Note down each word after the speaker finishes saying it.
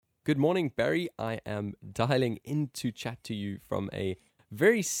Good morning, Barry. I am dialing in to chat to you from a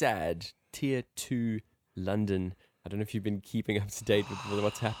very sad Tier 2 London. I don't know if you've been keeping up to date with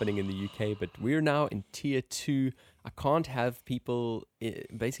what's happening in the UK, but we're now in Tier 2. I can't have people,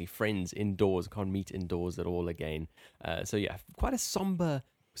 basically friends, indoors. I can't meet indoors at all again. So yeah, quite a somber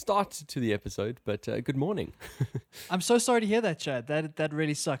start to the episode, but good morning. I'm so sorry to hear that, Chad. That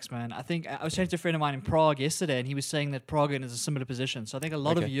really sucks, man. I think I was chatting to a friend of mine in Prague yesterday, and he was saying that Prague is a similar position. So I think a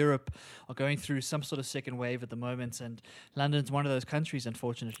lot of Europe are going through some sort of second wave at the moment, and London's one of those countries,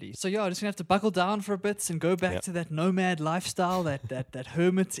 unfortunately. So yeah, I'm just gonna have to buckle down for a bit and go back to that nomad lifestyle, that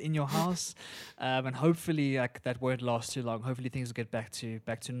hermit in your house, and hopefully that won't last too long. Hopefully things will get back to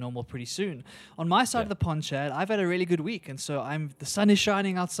normal pretty soon. On my side of the pond, Chad, I've had a really good week, and so the sun is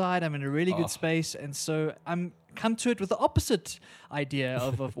shining outside. I'm in a really good space, and so I'm come to it with the opposite idea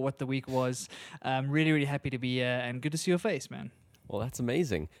of what the week was. I'm really, really happy to be here, and good to see your face, man. Well, that's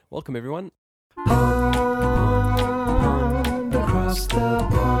amazing. Welcome, everyone. Across the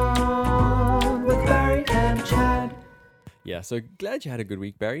pond with Barry and Chad. Yeah, so glad you had a good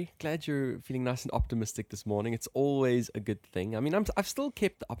week, Barry. Glad you're feeling nice and optimistic this morning. It's always a good thing. I mean, I've still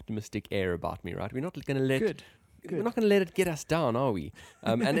kept the optimistic air about me, right? We're not going to let... Good. We're not going to let it get us down, are we?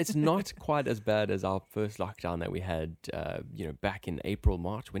 And it's not quite as bad as our first lockdown that we had, back in April,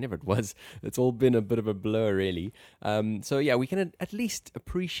 March, whenever it was. It's all been a bit of a blur, really. So yeah, we can at least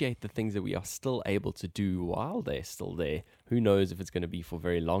appreciate the things that we are still able to do while they're still there. Who knows if it's going to be for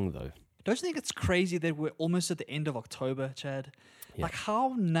very long, though. Don't you think it's crazy that we're almost at the end of October, Chad? Yeah. Like,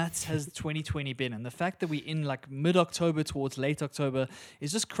 how nuts has 2020 been? And the fact that we're in like mid-October towards late October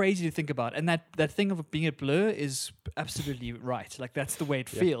is just crazy to think about. And that thing of being a blur is absolutely right. Like, that's the way it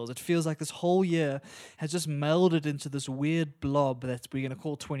feels. It feels like this whole year has just melded into this weird blob that we're going to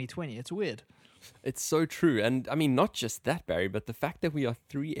call 2020. It's weird. It's so true. And I mean, not just that, Barry, but the fact that we are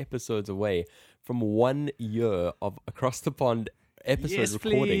 3 episodes away from 1 year of Across the Pond episode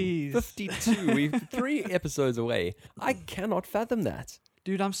recording. Please. 52. We're 3 episodes away. I cannot fathom that.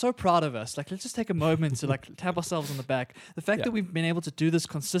 Dude, I'm so proud of us. Like, let's just take a moment to tap ourselves on the back. The fact that we've been able to do this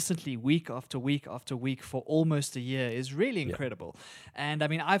consistently week after week after week for almost a year is really incredible. And I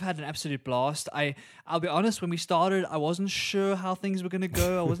mean, I've had an absolute blast. I'll be honest, when we started, I wasn't sure how things were going to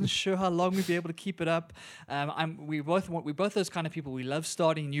go. I wasn't sure how long we'd be able to keep it up. We're both those kind of people. We love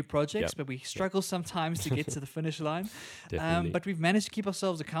starting new projects, but we struggle sometimes to get to the finish line. But we've managed to keep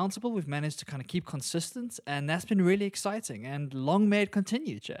ourselves accountable. We've managed to kind of keep consistent, and that's been really exciting. And long may it continue,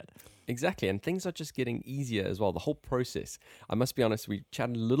 Chad. Exactly, and things are just getting easier as well. The whole process, I must be honest, we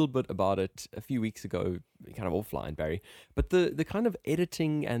chatted a little bit about it a few weeks ago, kind of offline, Barry, but the kind of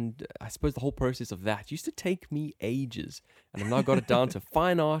editing and I suppose the whole process of that used to take me ages, and I've now got it down to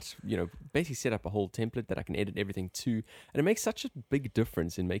fine art, basically set up a whole template that I can edit everything to, and it makes such a big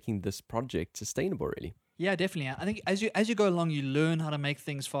difference in making this project sustainable, really. Yeah, definitely. I think as you go along, you learn how to make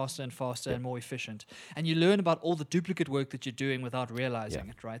things faster and faster and more efficient. And you learn about all the duplicate work that you're doing without realizing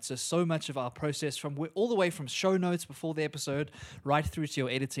it, right? So much of our process, all the way from show notes before the episode, right through to your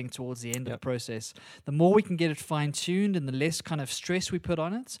editing towards the end of the process, the more we can get it fine-tuned and the less kind of stress we put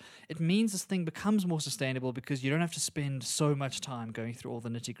on it, it means this thing becomes more sustainable because you don't have to spend so much time going through all the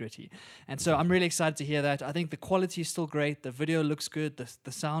nitty-gritty. And so I'm really excited to hear that. I think the quality is still great. The video looks good.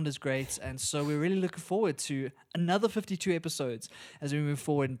 The sound is great. And so we're really looking forward to another 52 episodes as we move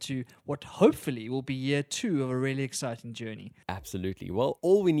forward into what hopefully will be year 2 of a really exciting journey. Absolutely. Well,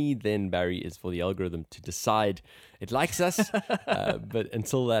 all we need then, Barry, is for the algorithm to decide it likes us. But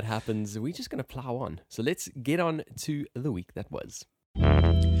until that happens, we're just going to plow on. So let's get on to the week that was.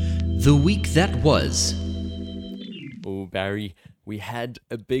 The week that was. Oh, Barry, we had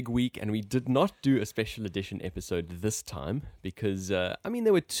a big week and we did not do a special edition episode this time because, there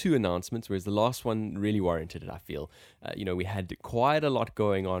were 2 announcements, whereas the last one really warranted it, I feel. We had quite a lot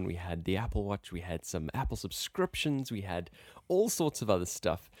going on. We had the Apple Watch, we had some Apple subscriptions, we had all sorts of other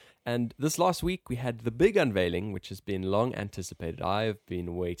stuff. And this last week, we had the big unveiling, which has been long anticipated. I've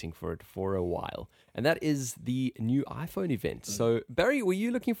been waiting for it for a while. And that is the new iPhone event. So, Barry, were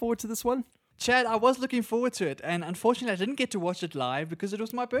you looking forward to this one? Chad, I was looking forward to it, and unfortunately I didn't get to watch it live because it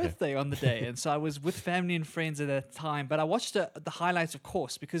was my birthday on the day, and so I was with family and friends at that time, but I watched the highlights, of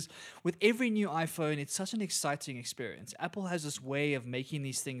course, because with every new iPhone, it's such an exciting experience. Apple has this way of making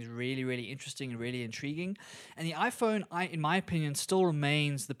these things really, really interesting and really intriguing, and the iPhone, in my opinion, still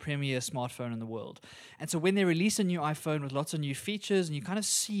remains the premier smartphone in the world. And so when they release a new iPhone with lots of new features, and you kind of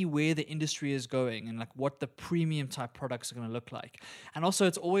see where the industry is going and like what the premium type products are going to look like. And also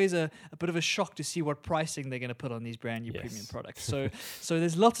it's always a bit of a shock to see what pricing they're going to put on these brand new premium products. So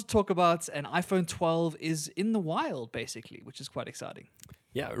there's lots to talk about, and iPhone 12 is in the wild, basically, which is quite exciting.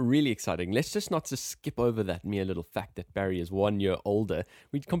 Yeah, really exciting. Let's just not just skip over that mere little fact that Barry is 1 year older.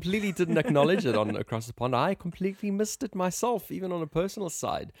 We completely didn't acknowledge it on Across the Pond. I completely missed it myself, even on a personal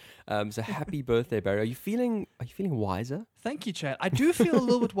side. So happy birthday, Barry. Are you feeling wiser? Thank you, Chad. I do feel a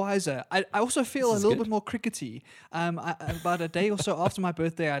little bit wiser. I also feel a little bit more crickety. About a day or so after my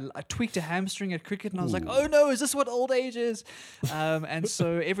birthday, I tweaked a hamstring at cricket, and I was like, oh no, is this what old age is? And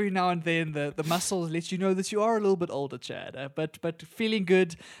so every now and then the muscles let you know that you are a little bit older, Chad. But feeling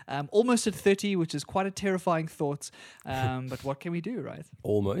good, almost at 30, which is quite a terrifying thought. But what can we do, right?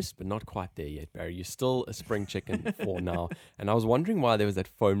 Almost, but not quite there yet, Barry. You're still a spring chicken for now. And I was wondering why there was that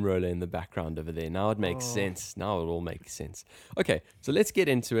foam roller in the background over there. Now it makes sense. Now it all makes sense. Okay, so let's get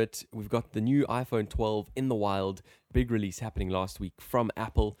into it. We've got the new iPhone 12 in the wild. Big release happening last week from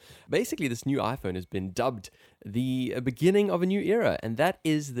Apple. Basically, this new iPhone has been dubbed the beginning of a new era, and that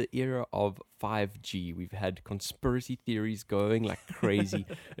is the era of 5G. We've had conspiracy theories going like crazy.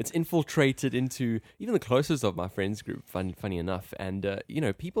 It's infiltrated into even the closest of my friends group, funny enough, and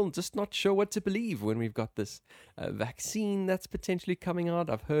people just not sure what to believe when we've got this vaccine that's potentially coming out.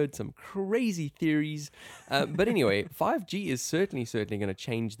 I've heard some crazy theories, but anyway, 5G is certainly going to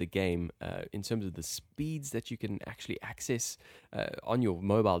change the game in terms of the speeds that you can actually access on your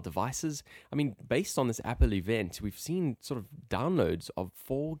mobile devices. I mean, based on this Apple event, we've seen sort of downloads of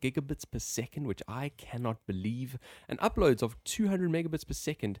 4 gigabits per second, which I cannot believe, and uploads of 200 megabits per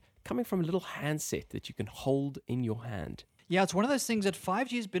second coming from a little handset that you can hold in your hand. Yeah, it's one of those things that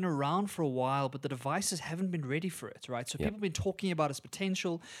 5G has been around for a while, but the devices haven't been ready for it, right? So people have been talking about its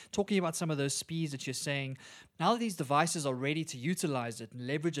potential, talking about some of those speeds that you're saying. Now that these devices are ready to utilize it and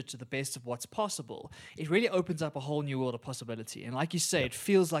leverage it to the best of what's possible, it really opens up a whole new world of possibility. And like you say, it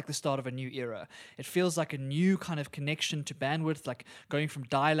feels like the start of a new era. It feels like a new kind of connection to bandwidth, like going from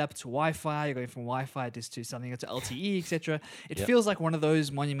dial-up to Wi-Fi, going from Wi-Fi to something that's LTE, etc. It feels like one of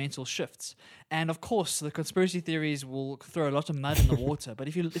those monumental shifts. And of course, the conspiracy theories will throw a lot of mud in the water. But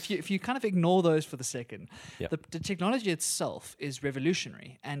if you kind of ignore those for the second, the technology itself is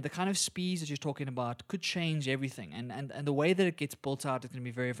revolutionary, and the kind of speeds that you're talking about could change everything. And the way that it gets built out is going to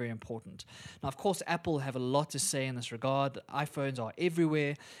be very, very important. Now, of course, Apple have a lot to say in this regard. iPhones are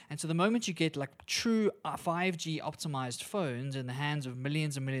everywhere, and so the moment you get like true 5G optimized phones in the hands of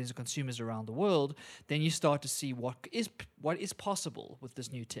millions and millions of consumers around the world, then you start to see what is possible with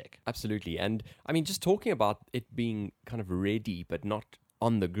this new tech. Absolutely. And I mean, just talking about it being kind of ready but not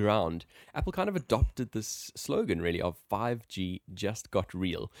on the ground, Apple kind of adopted this slogan really of 5G just got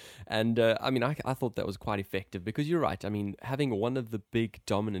real. And I thought that was quite effective, because you're right. I mean, having one of the big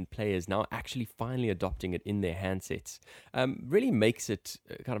dominant players now actually finally adopting it in their handsets really makes it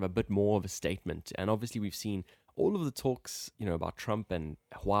kind of a bit more of a statement. And obviously we've seen all of the talks, about Trump and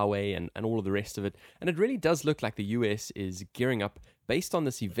Huawei and all of the rest of it. And it really does look like the US is gearing up based on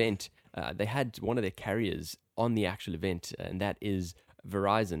this event. They had one of their carriers on the actual event, and that is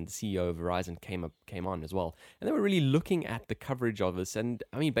Verizon. The CEO of Verizon came on as well. And they were really looking at the coverage of this. And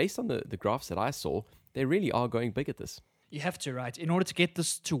I mean, based on the graphs that I saw, they really are going big at this. You have to, right? In order to get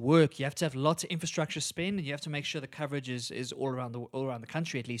this to work, you have to have lots of infrastructure spend, and you have to make sure the coverage is all around the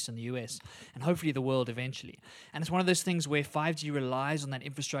country, at least in the US, and hopefully the world eventually. And it's one of those things where 5G relies on that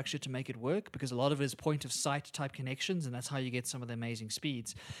infrastructure to make it work, because a lot of it is point-of-sight type connections, and that's how you get some of the amazing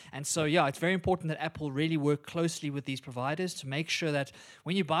speeds. And so, it's very important that Apple really work closely with these providers to make sure that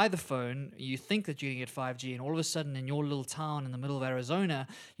when you buy the phone, you think that you're going to get 5G, and all of a sudden in your little town in the middle of Arizona,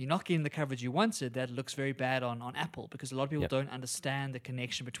 you're not getting the coverage you wanted. That looks very bad on Apple, because a lot of people don't understand the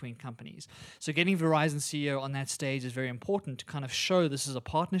connection between companies. So getting Verizon CEO on that stage is very important to kind of show this is a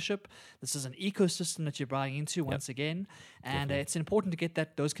partnership, this is an ecosystem that you're buying into once again, and it's important to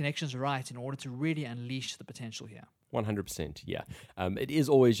get those connections right in order to really unleash the potential here. 100%, yeah. It is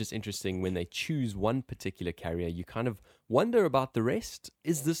always just interesting when they choose one particular carrier. You kind of wonder about the rest.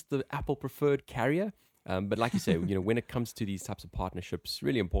 Is this the Apple preferred carrier? But like you say, when it comes to these types of partnerships,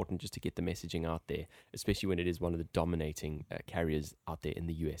 really important just to get the messaging out there, especially when it is one of the dominating carriers out there in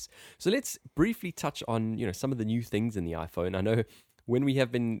the US. So let's briefly touch on, some of the new things in the iPhone. I know when we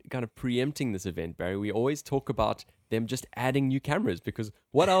have been kind of preempting this event, Barry, we always talk about them just adding new cameras, because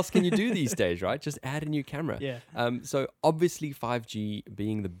what else can you do these days, right? Just add a new camera. Yeah. So obviously 5G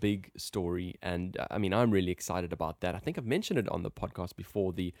being the big story, and I'm really excited about that. I think I've mentioned it on the podcast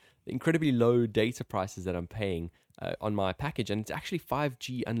before, the incredibly low data prices that I'm paying on my package, and it's actually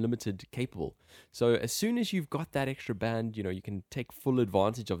 5G unlimited capable. So as soon as you've got that extra band, you can take full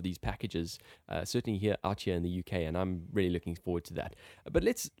advantage of these packages, certainly out here in the UK, and I'm really looking forward to that. But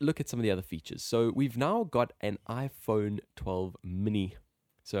let's look at some of the other features. So we've now got an iPhone 12 mini.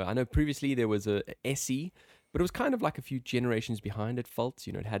 So I know previously there was a SE, but it was kind of like a few generations behind, it felt.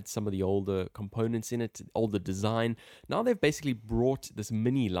 It had some of the older components in it, older design. Now they've basically brought this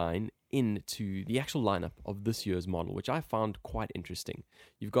mini line into the actual lineup of this year's model, which I found quite interesting.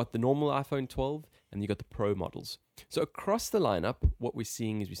 You've got the normal iPhone 12 and you've got the Pro models. So across the lineup, what we're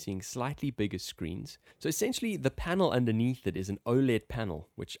seeing slightly bigger screens. So essentially the panel underneath it is an OLED panel,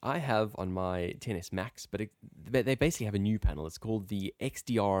 which I have on my XS Max, but they basically have a new panel. It's called the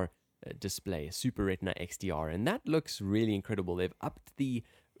XDR display, Super Retina XDR, and that looks really incredible. They've upped the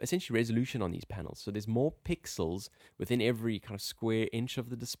essentially resolution on these panels. So there's more pixels within every kind of square inch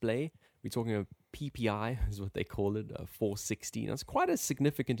of the display. We're talking of PPI is what they call it, 460. Now, it's quite a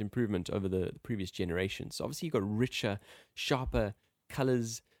significant improvement over the previous generation. So obviously you've got richer, sharper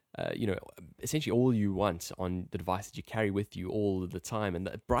colors, essentially all you want on the device that you carry with you all the time, and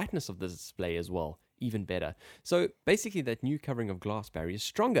the brightness of the display as well, even better. So basically that new covering of glass barrier is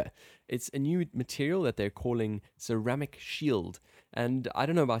stronger. It's a new material that they're calling ceramic shield. And I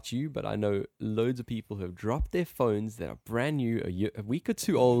don't know about you, but I know loads of people who have dropped their phones that are brand new, a week or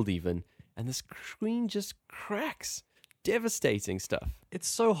two old even, and the screen just cracks. Devastating stuff. It's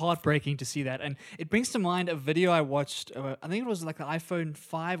so heartbreaking to see that. And it brings to mind a video I watched. I think it was like the iPhone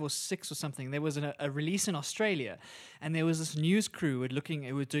 5 or 6 or something. There was a release in Australia, and there was this news crew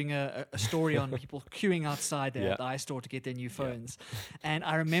who were doing a story on people queuing outside the iStore to get their new phones. And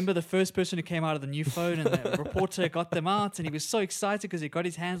I remember the first person who came out of the new phone, and the reporter got them out, and he was so excited because he got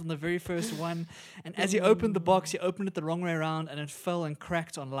his hands on the very first one. And as he opened the box, he opened it the wrong way around, and it fell and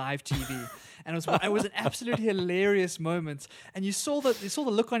cracked on live TV. And it was an absolutely hilarious moment. And you saw the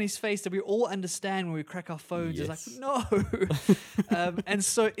look on his face that we all understand when we crack our phones. Yes. It's like, no. And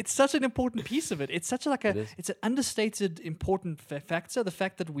so it's such an important piece of it. It's such it's an understated important factor. The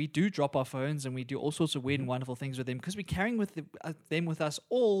fact that we do drop our phones and we do all sorts of weird and wonderful things with them because we're carrying them with us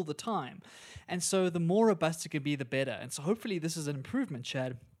all the time. And so the more robust it can be, the better. And so hopefully this is an improvement,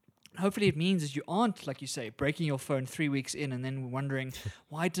 Chad. Hopefully it means that you aren't, like you say, breaking your phone 3 weeks in and then wondering,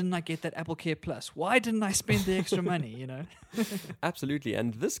 why didn't I get that Apple Care Plus? Why didn't I spend the extra money, Absolutely.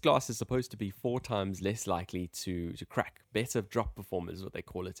 And this glass is supposed to be 4 times less likely to crack. Better drop performance is what they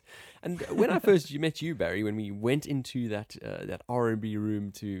call it. And when I first met you, Barry, when we went into that R&B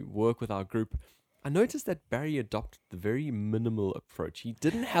room to work with our group, I noticed that Barry adopted the very minimal approach. He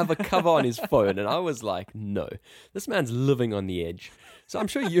didn't have a cover on his phone, and I was like, no, this man's living on the edge. So I'm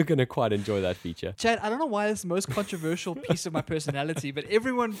sure you're going to quite enjoy that feature. Chad, I don't know why it's the most controversial piece of my personality, but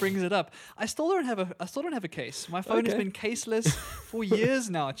everyone brings it up. I still don't have a case. My phone has been caseless for years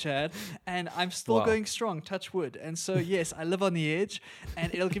now, Chad, and I'm still going strong, touch wood. And so, yes, I live on the edge,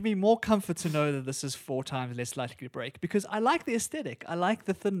 and it'll give me more comfort to know that this is 4 times less likely to break because I like the aesthetic. I like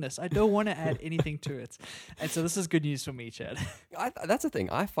the thinness. I don't want to add anything to it. And so this is good news for me, Chad. That's the thing.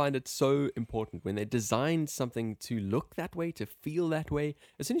 I find it so important when they design something to look that way, to feel that way.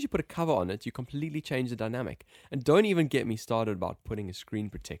 As soon as you put a cover on it, you completely change the dynamic. And don't even get me started about putting a screen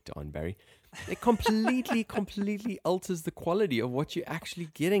protector on, Barry. It completely alters the quality of what you're actually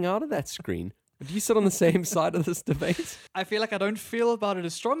getting out of that screen. Do you sit on the same side of this debate? I feel like I don't feel about it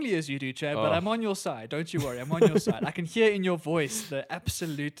as strongly as you do, Chad, but I'm on your side. Don't you worry. I'm on your side. I can hear in your voice the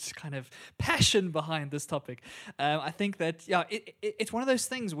absolute kind of passion behind this topic. I think that, it's one of those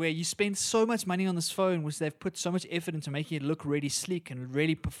things where you spend so much money on this phone, which they've put so much effort into making it look really sleek and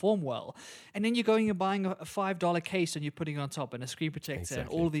really perform well. And then you're going and buying a $5 case and you're putting it on top and a screen protector and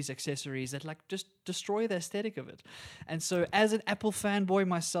all of these accessories that just destroy the aesthetic of it. And so as an Apple fanboy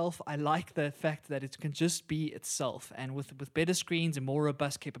myself, I like the fact that it can just be itself, and with better screens and more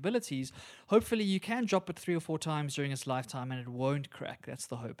robust capabilities, hopefully you can drop it 3 or 4 times during its lifetime and it won't crack. That's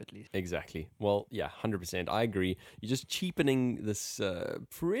the hope, at least. Exactly. Well, 100%. I agree. You're just cheapening this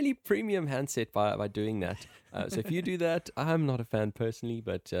really premium handset by doing that. So if you do that, I'm not a fan personally,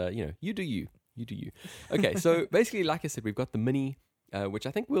 but you do you. You do you. Okay, so basically, like I said, we've got the Mini, which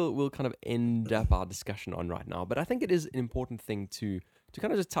I think we'll kind of end up our discussion on right now. But I think it is an important thing to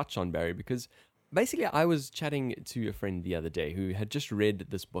kind of just touch on, Barry, because basically I was chatting to a friend the other day who had just read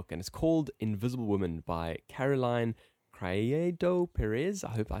this book, and it's called Invisible Woman by Caroline Criado Perez.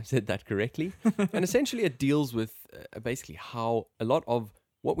 I hope I've said that correctly. And essentially it deals with basically how a lot of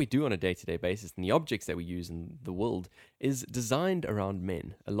what we do on a day-to-day basis and the objects that we use in the world is designed around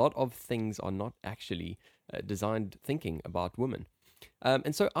men. A lot of things are not actually designed thinking about women.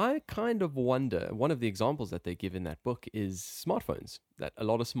 And so I kind of wonder, one of the examples that they give in that book is smartphones, that a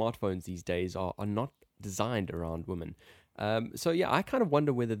lot of smartphones these days are not designed around women. I kind of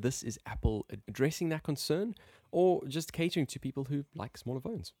wonder whether this is Apple addressing that concern, or just catering to people who like smaller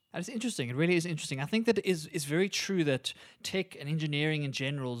phones. And it's interesting. It really is interesting. I think that it is very true that tech and engineering in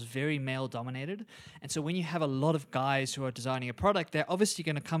general is very male dominated. And so when you have a lot of guys who are designing a product, they're obviously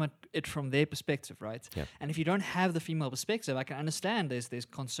going to come at it from their perspective, right? Yeah. And if you don't have the female perspective, I can understand there's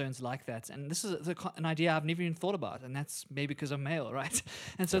concerns like that. And this is an idea I've never even thought about. And that's maybe because I'm male, right?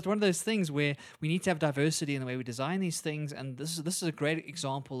 And so it's one of those things where we need to have diversity in the way we design these things. And this is a great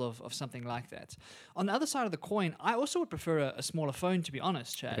example of something like that. On the other side of the coin, I also would prefer a smaller phone, to be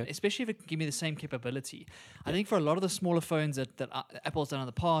honest, Chad. Okay. Especially if it can give me the same capability. I think for a lot of the smaller phones that Apple's done in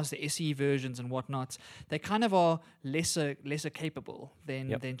the past, the SE versions and whatnot, they kind of are lesser capable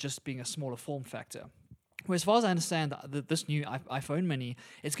than just being a smaller form factor. Whereas, as far as I understand, this new iPhone mini,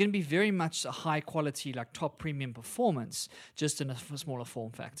 it's going to be very much a high quality, like top premium performance, just in a smaller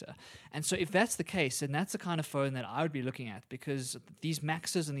form factor. And so if that's the case, then that's the kind of phone that I would be looking at, because these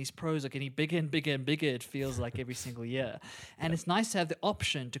Maxes and these Pros are getting bigger and bigger and bigger, it feels like, every single year. And it's nice to have the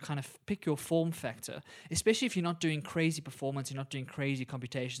option to kind of pick your form factor, especially if you're not doing crazy performance, you're not doing crazy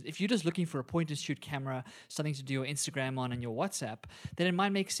computations. If you're just looking for a point-and-shoot camera, something to do your Instagram on and your WhatsApp, then it might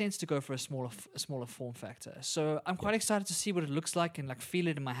make sense to go for a smaller form factor. So I'm quite excited to see what it looks like and like feel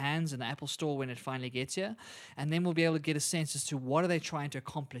it in my hands in the Apple Store when it finally gets here. And then we'll be able to get a sense as to what are they trying to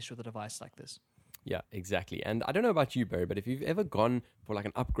accomplish with a device like this. Yeah, exactly. And I don't know about you, Barry, but if you've ever gone for like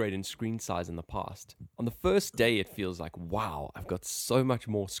an upgrade in screen size in the past, on the first day it feels like, wow, I've got so much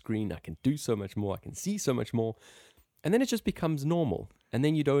more screen, I can do so much more, I can see so much more. And then it just becomes normal. And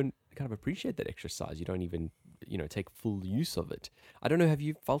then you don't kind of appreciate that extra size. You don't even, take full use of it. I don't know, have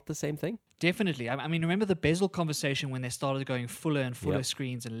you felt the same thing? Definitely. I mean, remember the bezel conversation when they started going fuller and fuller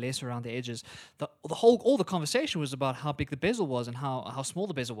screens and less around the edges? All the conversation was about how big the bezel was and how small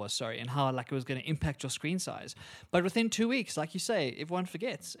the bezel was, and how like it was going to impact your screen size. But within 2 weeks, like you say, everyone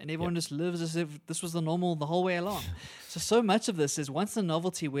forgets and everyone just lives as if this was the normal the whole way along. So much of this is once the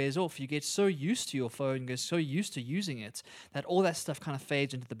novelty wears off, you get so used to your phone, get so used to using it that all that stuff kind of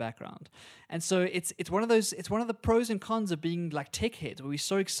fades into the background. And so it's one of the pros and cons of being like tech heads, where we're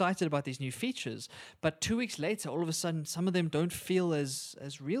so excited about these new features, but 2 weeks later, all of a sudden, some of them don't feel as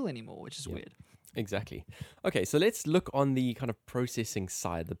real anymore, which is weird. Exactly. Okay, so let's look on the kind of processing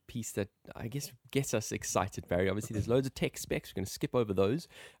side, the piece that I guess gets us excited, Barry. Obviously, there's loads of tech specs. We're going to skip over those,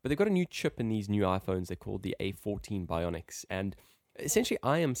 but they've got a new chip in these new iPhones. They're called the A14 Bionics, and essentially,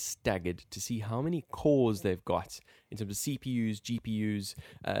 I am staggered to see how many cores they've got in terms of CPUs, GPUs.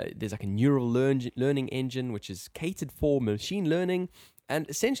 There's like a neural learning engine, which is catered for machine learning. And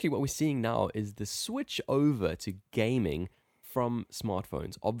essentially what we're seeing now is the switch over to gaming from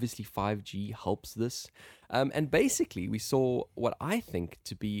smartphones. Obviously, 5G helps this. And basically, we saw what I think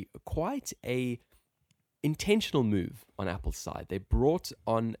to be quite a intentional move on Apple's side. They brought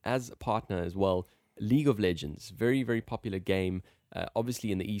on, as a partner as well, League of Legends, very, very popular game,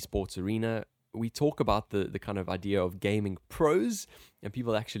 obviously in the esports arena. We talk about the kind of idea of gaming pros and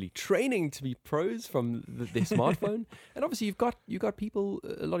people actually training to be pros from their smartphone. And obviously you've got people,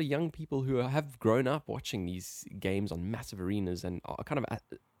 a lot of young people who have grown up watching these games on massive arenas and are kind of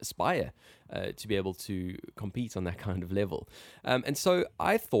aspire to be able to compete on that kind of level. And so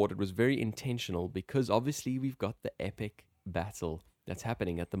I thought it was very intentional because obviously we've got the epic battle that's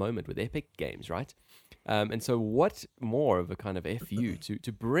happening at the moment with Epic Games, right? And so what more of a kind of FU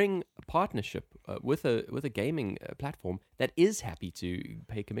to bring a partnership with a gaming platform that is happy to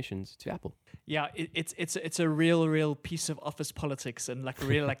pay commissions to Apple? Yeah, it's a real piece of office politics and like a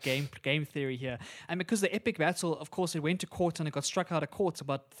real like game theory here. And because the Epic battle, of course, it went to court and it got struck out of court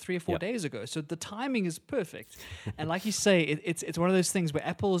about 3 or 4 days ago. So the timing is perfect. And like you say, it's one of those things where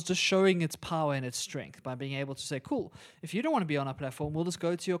Apple is just showing its power and its strength by being able to say, cool, if you don't want to be on our platform, we'll just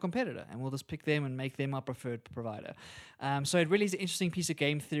go to your competitor and we'll just pick them and make them our preferred provider. So it really is an interesting piece of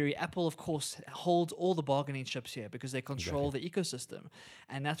game theory. Apple, of course, holds all the bargaining chips here because they control the ecosystem.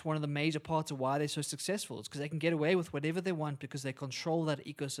 And that's one of the major parts of why they're so successful. It's because they can get away with whatever they want because they control that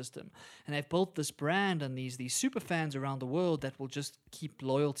ecosystem. And they've built this brand and these super fans around the world that will just keep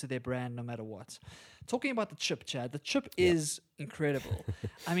loyal to their brand no matter what. Talking about the chip, Chad, the chip is incredible.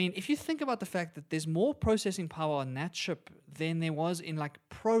 I mean, if you think about the fact that there's more processing power on that chip than there was in like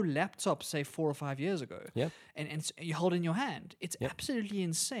pro laptops, say 4 or 5 years ago, and you hold it in your hand, it's absolutely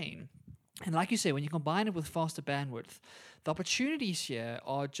insane. And like you say, when you combine it with faster bandwidth, the opportunities here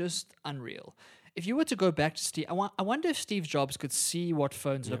are just unreal. If you were to go back to Steve, I wonder if Steve Jobs could see what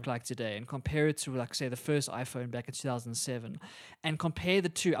phones look like today and compare it to, like, say, the first iPhone back in 2007 and compare the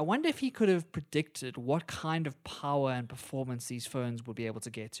two. I wonder if he could have predicted what kind of power and performance these phones would be able to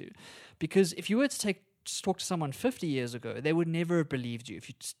get to. Because if you were to take talk to someone 50 years ago, they would never have believed you if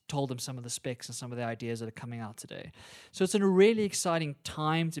you told them some of the specs and some of the ideas that are coming out today. So it's a really exciting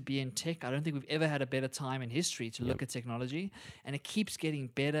time to be in tech. I don't think we've ever had a better time in history to look at technology, and it keeps getting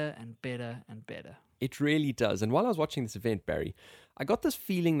better and better and better. It really does. And while I was watching this event, Barry, I got this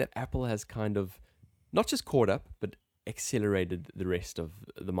feeling that Apple has kind of not just caught up, but accelerated the rest of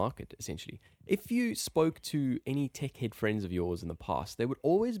the market, essentially. If you spoke to any tech head friends of yours in the past, they would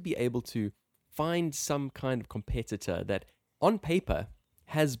always be able to find some kind of competitor that, on paper,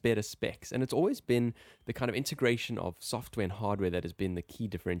 has better specs. And it's always been the kind of integration of software and hardware that has been the key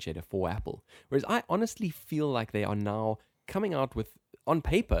differentiator for Apple. Whereas I honestly feel like they are now coming out with, on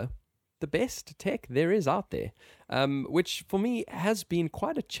paper, the best tech there is out there, which for me has been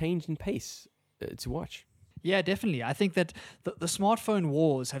quite a change in pace to watch. Yeah, definitely. I think that the smartphone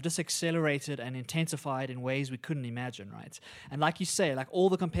wars have just accelerated and intensified in ways we couldn't imagine, right? And like you say, like all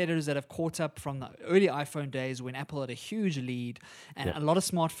the competitors that have caught up from the early iPhone days when Apple had a huge lead, and a lot of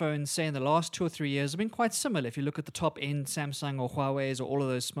smartphones, say in the last 2 or 3 years, have been quite similar. If you look at the top end Samsung or Huawei's or all of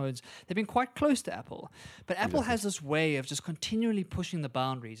those phones, they've been quite close to Apple. But Apple has this way of just continually pushing the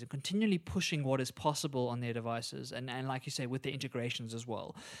boundaries and continually pushing what is possible on their devices, and like you say, with the integrations as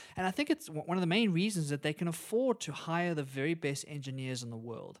well. And I think it's one of the main reasons that they can afford to hire the very best engineers in the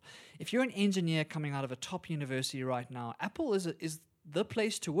world. If you're an engineer coming out of a top university right now, Apple is the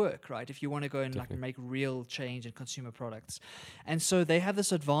place to work, right? If you want to go and like make real change in consumer products. And so they have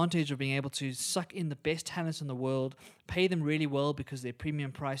this advantage of being able to suck in the best talents in the world, pay them really well because their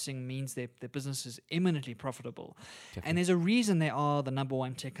premium pricing means their business is imminently profitable. Definitely. And there's a reason they are the number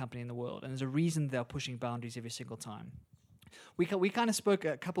one tech company in the world, and there's a reason they're pushing boundaries every single time. We kind of spoke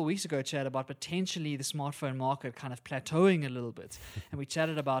a couple of weeks ago, Chad, about potentially the smartphone market kind of plateauing a little bit. And we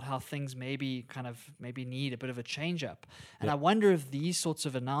chatted about how things maybe need a bit of a change up. And I wonder if these sorts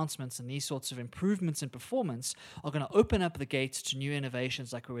of announcements and these sorts of improvements in performance are going to open up the gates to new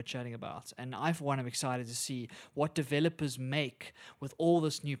innovations like we were chatting about. And I, for one, am excited to see what developers make with all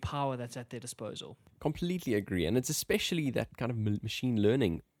this new power that's at their disposal. Completely agree. And it's especially that kind of machine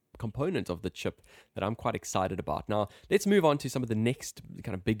learning component of the chip that I'm quite excited about. Now, let's move on to some of the next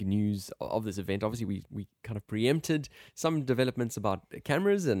kind of big news of this event. Obviously, we kind of preempted some developments about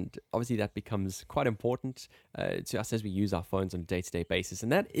cameras, and obviously that becomes quite important to us as we use our phones on a day-to-day basis.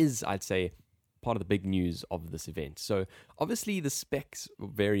 And that is, I'd say, part of the big news of this event. So obviously the specs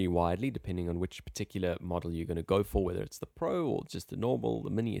vary widely depending on which particular model you're going to go for, whether it's the Pro or just the normal, the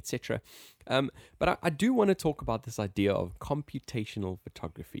Mini, etc. But I do want to talk about this idea of computational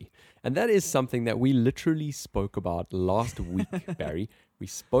photography. And that is something that we literally spoke about last week, Barry. We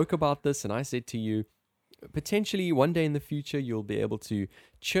spoke about this and I said to you, potentially one day in the future, you'll be able to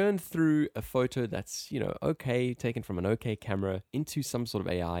churn through a photo that's, okay, taken from an okay camera into some sort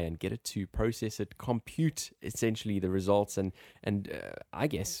of AI and get it to process it, compute essentially the results and I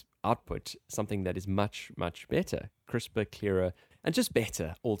guess output something that is much, much better, crisper, clearer, and just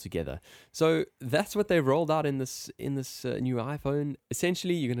better altogether. So that's what they've rolled out in this new iPhone.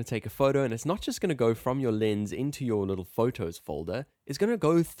 Essentially, you're going to take a photo, and it's not just going to go from your lens into your little photos folder. It's going to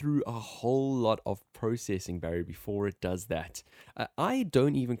go through a whole lot of processing, Barry, before it does that. I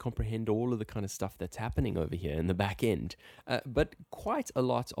don't even comprehend all of the kind of stuff that's happening over here in the back end, but quite a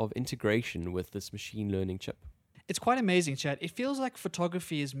lot of integration with this machine learning chip. It's quite amazing, Chad. It feels like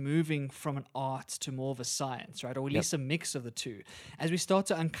photography is moving from an art to more of a science, right? Or at least a mix of the two. As we start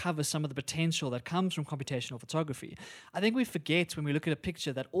to uncover some of the potential that comes from computational photography, I think we forget when we look at a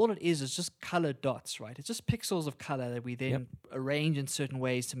picture that all it is just colored dots, right? It's just pixels of color that we then arrange in certain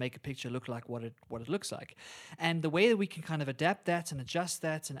ways to make a picture look like what it looks like. And the way that we can kind of adapt that and adjust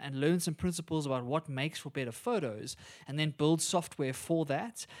that and learn some principles about what makes for better photos and then build software for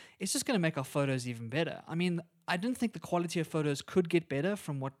that, it's just going to make our photos even better. I mean, I didn't think the quality of photos could get better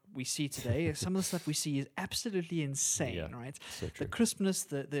from what we see today. Some of the stuff we see is absolutely insane, right? So true. The crispness,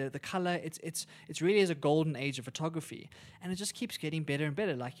 the color, it's really is a golden age of photography, and it just keeps getting better and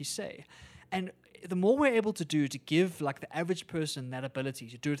better, like you say. And the more we're able to do to give like the average person that ability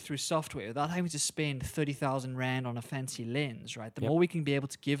to do it through software without having to spend 30,000 Rand on a fancy lens, right? The more we can be able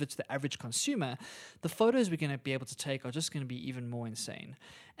to give it to the average consumer, the photos we're going to be able to take are just going to be even more insane.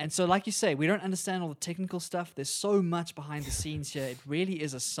 And so, like you say, we don't understand all the technical stuff. There's so much behind the scenes here. It really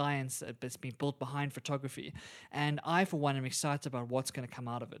is a science that's been built behind photography. And I, for one, am excited about what's going to come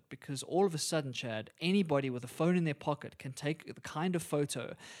out of it, because all of a sudden, Chad, anybody with a phone in their pocket can take the kind of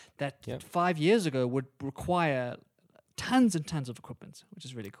photo that 5 years ago would require tons and tons of equipment, which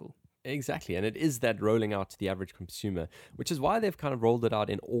is really cool. Exactly, and it is that rolling out to the average consumer, which is why they've kind of rolled it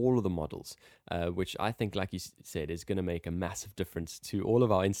out in all of the models, which I think, like you said, is going to make a massive difference to all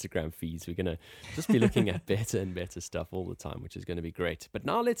of our Instagram feeds. We're going to just be looking at better and better stuff all the time, which is going to be great. But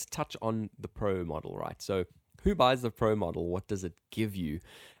now let's touch on the Pro model, right? So who buys the Pro model? What does it give you?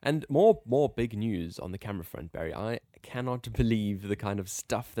 And more big news on the camera front, Barry. I cannot believe the kind of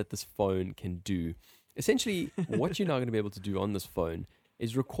stuff that this phone can do. Essentially, what you're now going to be able to do on this phone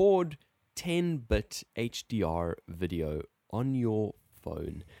is record 10-bit HDR video on your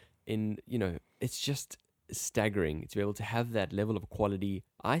phone. It's just staggering to be able to have that level of quality.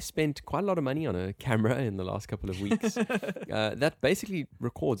 I spent quite a lot of money on a camera in the last couple of weeks that basically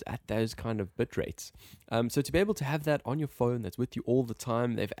records at those kind of bit rates. So to be able to have that on your phone that's with you all the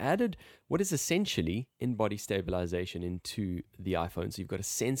time, they've added what is essentially in-body stabilization into the iPhone. So you've got a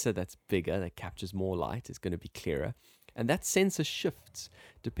sensor that's bigger, that captures more light, it's going to be clearer. And that sensor shifts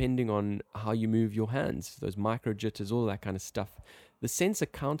depending on how you move your hands, those micro jitters, all that kind of stuff. The sensor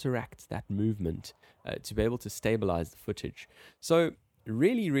counteracts that movement to be able to stabilize the footage. So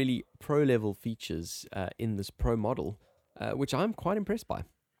really, really pro-level features in this Pro model, which I'm quite impressed by.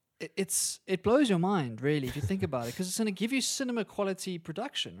 It blows your mind, really, if you think about it, because it's going to give you cinema quality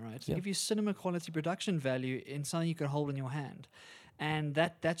production, right? It's going to give you cinema quality production value in something you can hold in your hand. And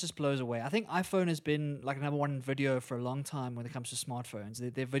that just blows away. I think iPhone has been like number one in video for a long time when it comes to smartphones.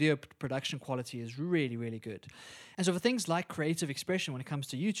 Their video production quality is really, really good. And so for things like creative expression, when it comes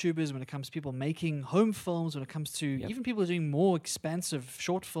to YouTubers, when it comes to people making home films, when it comes to even people doing more expansive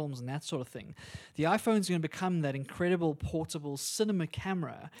short films and that sort of thing, the iPhone is going to become that incredible portable cinema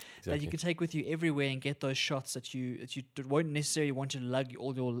camera that you can take with you everywhere and get those shots that you won't necessarily want to lug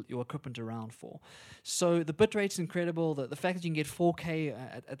all your equipment around for. So the bitrate's incredible. The fact that you can get 4K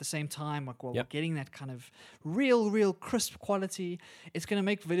at the same time, like while getting that kind of real crisp quality, it's going to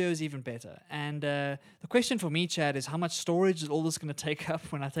make videos even better. And the question for me, Chad, is how much storage is all this going to take up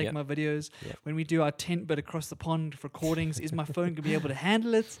when I take my videos? When we do our 10-bit across the pond recordings, is my phone going to be able to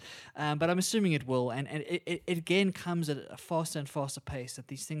handle it? But I'm assuming it will. And it again comes at a faster and faster pace, that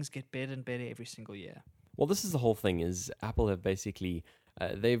these things get better and better every single year. Well, this is the whole thing, is Apple have basically...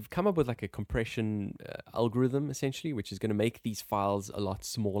 they've come up with like a compression algorithm, essentially, which is going to make these files a lot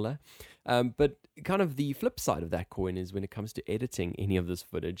smaller. But kind of the flip side of that coin is when it comes to editing any of this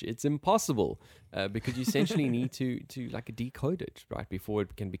footage, it's impossible because you essentially need to like decode it, right, before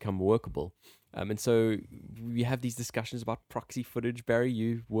it can become workable. And so we have these discussions about proxy footage. Barry,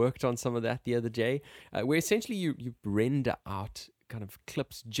 you worked on some of that the other day, where essentially you render out kind of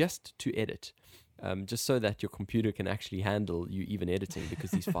clips just to edit. Just so that your computer can actually handle you even editing, because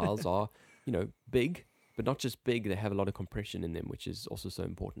these files are, big, but not just big, they have a lot of compression in them, which is also so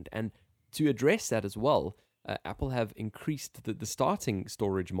important. And to address that as well, Apple have increased the starting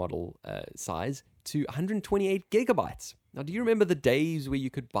storage model size to 128 gigabytes. Now, do you remember the days where you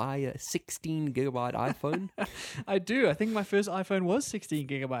could buy a 16 gigabyte iPhone? I do. I think my first iPhone was 16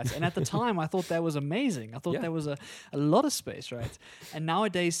 gigabytes. And at the time, I thought that was amazing. I thought that was a lot of space, right? And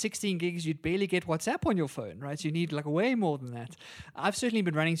nowadays, 16 gigs, you'd barely get WhatsApp on your phone, right? So you need like way more than that. I've certainly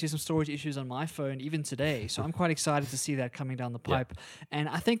been running into some storage issues on my phone even today. So I'm quite excited to see that coming down the pipe. And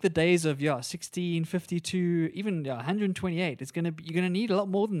I think the days of, 16, 52, even 128, you're going to need a lot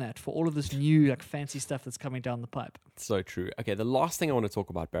more than that for all of this new like fancy stuff that's coming down the pipe. So true. Okay, the last thing I want to talk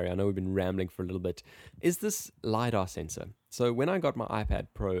about, Barry, I know we've been rambling for a little bit, is this LiDAR sensor. So when I got my iPad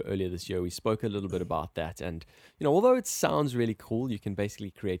Pro earlier this year, we spoke a little bit about that. And, although it sounds really cool, you can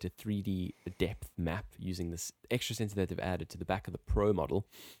basically create a 3D depth map using this extra sensor that they've added to the back of the Pro model.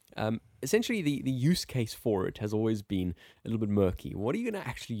 Essentially, the use case for it has always been a little bit murky. What are you going to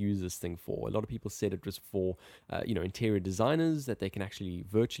actually use this thing for? A lot of people said it was for, interior designers, that they can actually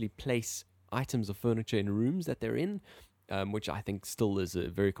virtually place items of furniture in rooms that they're in, which I think still is a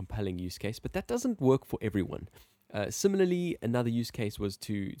very compelling use case, but that doesn't work for everyone. Similarly, another use case was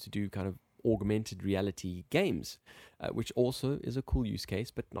to do kind of augmented reality games, which also is a cool use case,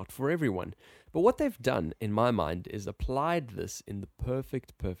 but not for everyone. But what they've done, in my mind, is applied this in the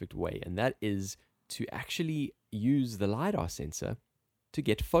perfect way, and that is to actually use the LiDAR sensor to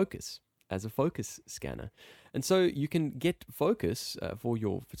get focus as a focus scanner. And so you can get focus for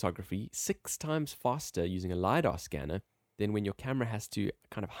your photography 6 times faster using a LiDAR scanner than when your camera has to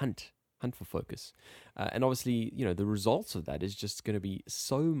kind of hunt hunt for focus. And obviously, the results of that is just going to be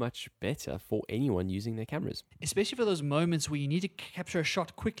so much better for anyone using their cameras. Especially for those moments where you need to capture a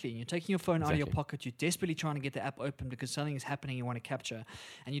shot quickly. You're taking your phone out of your Exactly. pocket. You're desperately trying to get the app open because something is happening you want to capture.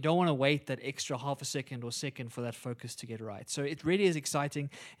 And you don't want to wait that extra half a second or second for that focus to get right. So it really is exciting.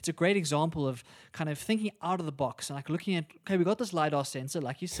 It's a great example of kind of thinking out of the box and like looking at, okay, we got this LiDAR sensor.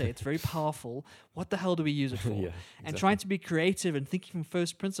 Like you say, it's very powerful. What the hell do we use it for? Yeah, And exactly. trying to be creative and thinking from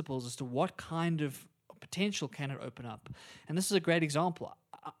first principles as to what kind of potential can it open up. And this is a great example.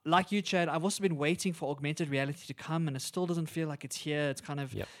 Like you, Chad, I've also been waiting for augmented reality to come, and it still doesn't feel like it's here. It's kind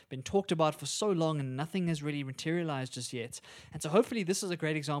of Yep. been talked about for so long, and nothing has really materialized just yet. And so hopefully this is a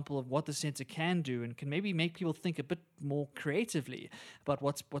great example of what the sensor can do and can maybe make people think a bit more creatively about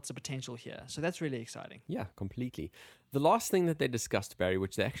what's the potential here. So that's really exciting. Yeah, completely. The last thing that they discussed, Barry,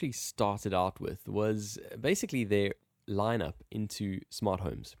 which they actually started out with, was basically their lineup into smart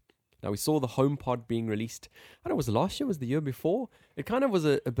homes. Now, we saw the HomePod being released, I don't know, was it last year, was it the year before? It kind of was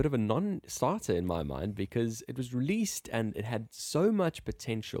a bit of a non-starter in my mind because it was released and it had so much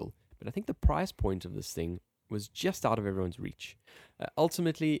potential. But I think the price point of this thing was just out of everyone's reach.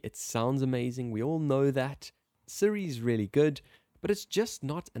 Ultimately, it sounds amazing. We all know that. Siri's really good, but it's just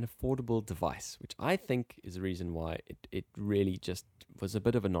not an affordable device, which I think is the reason why it really just was a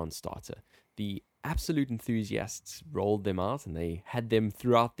bit of a non-starter. The absolute enthusiasts rolled them out and they had them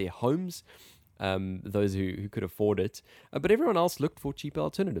throughout their homes, those who could afford it. But everyone else looked for cheaper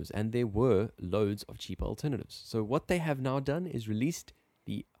alternatives, and there were loads of cheaper alternatives. So what they have now done is released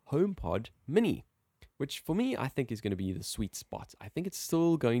the HomePod Mini, which for me, I think is going to be the sweet spot. I think it's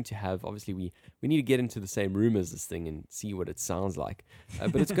still going to have, obviously, we need to get into the same room as this thing and see what it sounds like.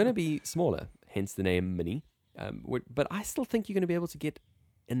 But it's going to be smaller, hence the name Mini. But I still think you're going to be able to get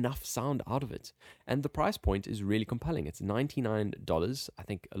enough sound out of it. And the price point is really compelling. It's $99. I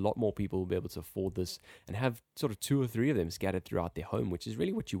think a lot more people will be able to afford this and have sort of 2 or 3 of them scattered throughout their home, which is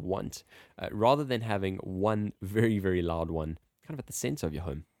really what you want, rather than having one very, very loud one kind of at the center of your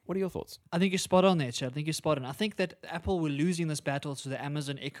home. What are your thoughts? I think you're spot on there, Chad. I think you're spot on. I think that Apple were losing this battle to the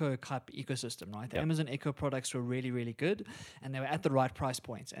Amazon Echo type ecosystem, right? The Yep. Amazon Echo products were really, really good, and they were at the right price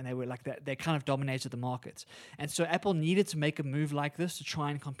points, and they were like that. They kind of dominated the market, and so Apple needed to make a move like this to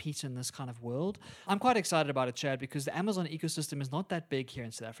try and compete in this kind of world. I'm quite excited about it, Chad, because the Amazon ecosystem is not that big here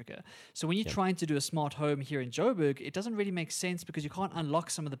in South Africa. So when you're trying to do a smart home here in Joburg, it doesn't really make sense because you can't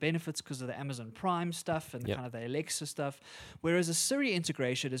unlock some of the benefits because of the Amazon Prime stuff and Yep. kind of the Alexa stuff. Whereas a Siri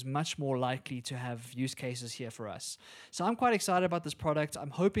integration is much more likely to have use cases here for us. So I'm quite excited about this product. I'm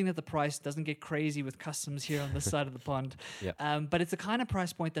hoping that the price doesn't get crazy with customs here on this side of the pond. Yep. But it's the kind of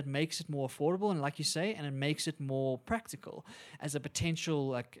price point that makes it more affordable, and like you say, and it makes it more practical as a potential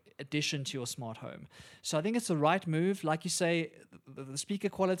like addition to your smart home. So I think it's the right move. Like you say, the speaker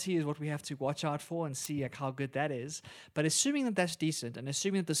quality is what we have to watch out for and see like how good that is. But assuming that that's decent and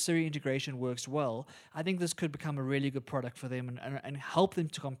assuming that the Siri integration works well, I think this could become a really good product for them and help them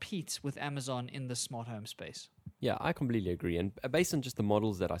to compete with Amazon in the smart home space. Yeah, I completely agree. And based on just the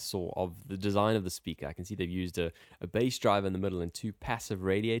models that I saw of the design of the speaker, I can see they've used a bass driver in the middle and 2 passive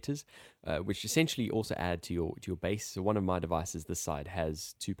radiators, which essentially also add to your bass. So one of my devices this side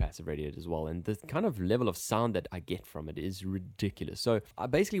has 2 passive radiators as well. And the kind of level of sound that I get from it is ridiculous. So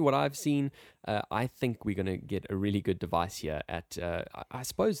basically what I've seen, I think we're going to get a really good device here at, I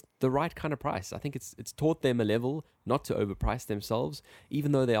suppose, the right kind of price. I think it's taught them a level not to overprice themselves.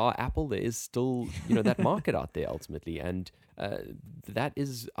 Even though they are Apple, there is still that market out there ultimately, and that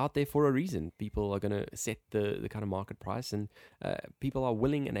is out there for a reason. People are going to set the kind of market price, and people are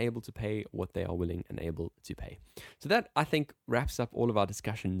willing and able to pay what they are willing and able to pay. So that, I think, wraps up all of our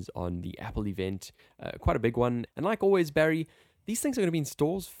discussions on the Apple event. Quite a big one, and like always, Barry, these things are going to be in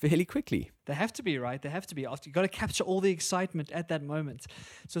stores fairly quickly. They have to be, right? They have to be. You've got to capture all the excitement at that moment.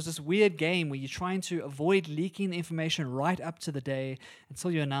 So it's this weird game where you're trying to avoid leaking the information right up to the day until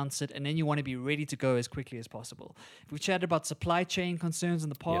you announce it, and then you want to be ready to go as quickly as possible. We've chatted about supply chain concerns in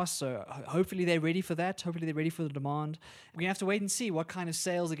the past, so hopefully they're ready for that. Hopefully they're ready for the demand. We're going to have to wait and see what kind of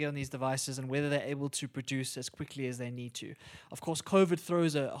sales they get on these devices and whether they're able to produce as quickly as they need to. Of course, COVID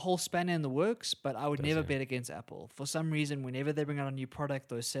throws a whole spanner in the works, but I would never bet against Apple. For some reason, whenever they bring out a new product,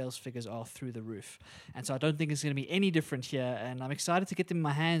 those sales figures are through the roof. And so I don't think it's going to be any different here. And I'm excited to get them in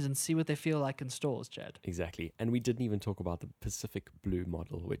my hands and see what they feel like in stores, Chad. Exactly. And we didn't even talk about the Pacific Blue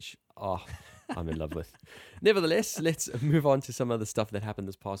model, which, I'm in love with. Nevertheless, let's move on to some other stuff that happened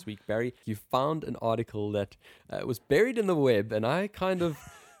this past week. Barry, you found an article that was buried in the web, and I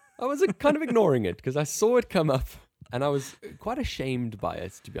was kind of ignoring it because I saw it come up and I was quite ashamed by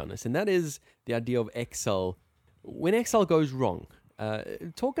it, to be honest. And that is the idea of Excel. When Excel goes wrong,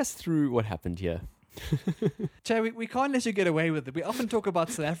 Talk us through what happened here. Chad, we can't let you get away with it. We often talk about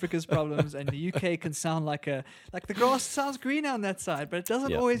South Africa's problems, and the UK can sound like the grass sounds greener on that side, but it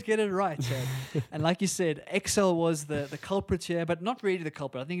doesn't always get it right, Chad. And like you said, Excel was the culprit here, but not really the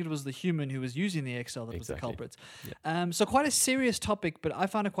culprit. I think it was the human who was using the Excel that was the culprit. So quite a serious topic, but I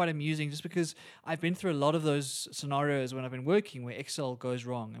found it quite amusing just because I've been through a lot of those scenarios when I've been working where Excel goes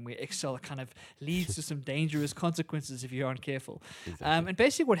wrong and where Excel kind of leads to some dangerous consequences if you aren't careful. And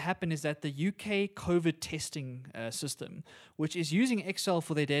basically what happened is that the UK COVID testing system, which is using Excel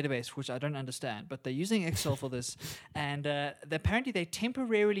for their database, which I don't understand, but they're using Excel for this, and apparently they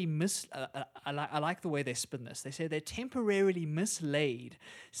temporarily I like the way they spin this. They say they temporarily mislaid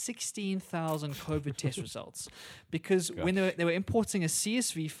 16,000 COVID test results because when they were importing a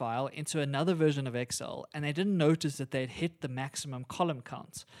CSV file into another version of Excel, and they didn't notice that they'd hit the maximum column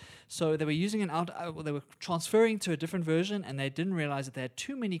count. So they were using they were transferring to a different version, and they didn't realize that they had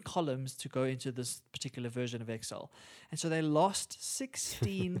too many columns to go into this particular version of Excel. And so they lost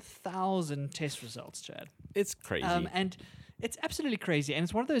 16,000 test results, Chad. It's crazy. And it's absolutely crazy. And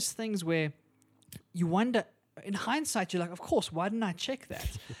it's one of those things where you wonder, in hindsight, you're like, of course, why didn't I check that?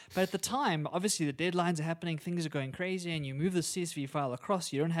 But at the time, obviously, the deadlines are happening, things are going crazy, and you move the CSV file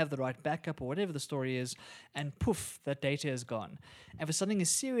across, you don't have the right backup or whatever the story is, and poof, that data is gone. And for something as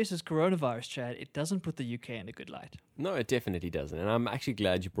serious as coronavirus, Chad, it doesn't put the UK in a good light. No, it definitely doesn't. And I'm actually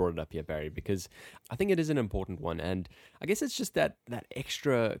glad you brought it up here, Barry, because I think it is an important one. And I guess it's just that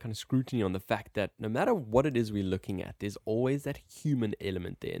extra kind of scrutiny on the fact that no matter what it is we're looking at, there's always that human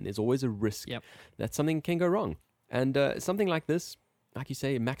element there, and there's always a risk that something can go wrong. And something like this, like you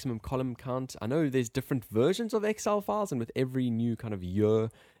say, maximum column count. I know there's different versions of Excel files, and with every new kind of year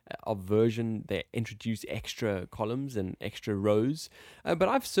of version, they introduce extra columns and extra rows. But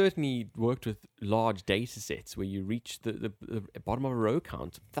I've certainly worked with large data sets where you reach the bottom of a row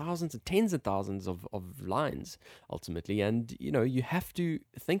count, thousands and tens of thousands of lines ultimately. And, you have to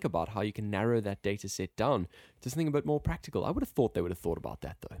think about how you can narrow that data set down to something a bit more practical. I would have thought they would have thought about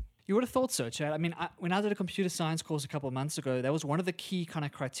that, though. You would have thought so, Chad. I mean, when I did a computer science course a couple of months ago, that was one of the key kind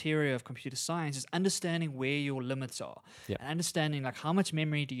of criteria of computer science is understanding where your limits are. And understanding like how much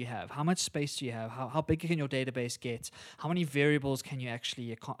memory do you have, how much space do you have, how big can your database get, how many variables can you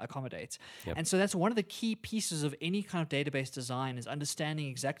actually accommodate. And so that's one of the key pieces of any kind of database design is understanding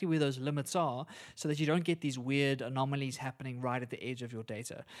exactly where those limits are so that you don't get these weird anomalies happening right at the edge of your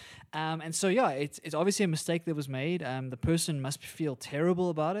data. And so, it's obviously a mistake that was made. The person must feel terrible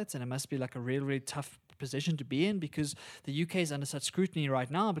about it, and it must be like a really, really tough position to be in because the UK is under such scrutiny right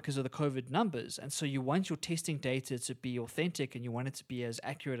now because of the COVID numbers. And so you want your testing data to be authentic and you want it to be as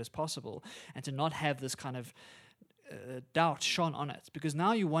accurate as possible and to not have this kind of doubt shone on it, because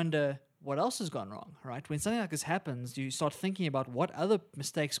now you wonder what else has gone wrong, right? When something like this happens, you start thinking about what other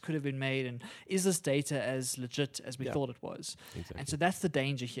mistakes could have been made and is this data as legit as we thought it was? Exactly. And so that's the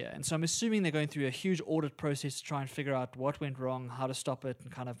danger here. And so I'm assuming they're going through a huge audit process to try and figure out what went wrong, how to stop it,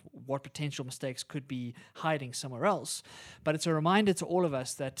 and kind of what potential mistakes could be hiding somewhere else. But it's a reminder to all of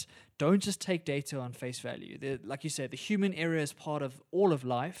us that don't just take data on face value. Like you said, the human error is part of all of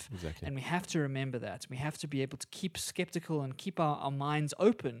life, and we have to remember that. We have to be able to keep skeptical and keep our minds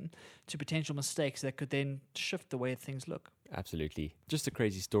open to potential mistakes that could then shift the way things look. Absolutely. Just a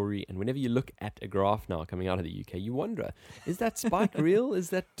crazy story. And whenever you look at a graph now coming out of the UK, you wonder, is that spike real? Is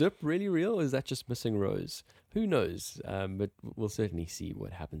that dip really real? Or is that just missing rows? Who knows? But we'll certainly see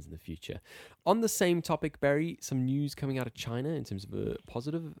what happens in the future. On the same topic, Barry, some news coming out of China in terms of a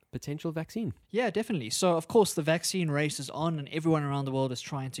positive potential vaccine. Yeah, definitely. So, of course, the vaccine race is on and everyone around the world is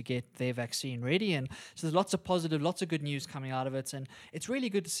trying to get their vaccine ready. And so there's lots of positive, lots of good news coming out of it. And it's really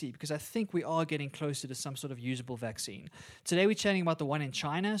good to see because I think we are getting closer to some sort of usable vaccine. Today, we're chatting about the one in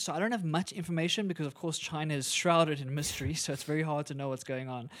China. So I don't have much information because, of course, China is shrouded in mystery. So it's very hard to know what's going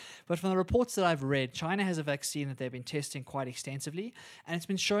on. But from the reports that I've read, China has a vaccine that they've been testing quite extensively. And it's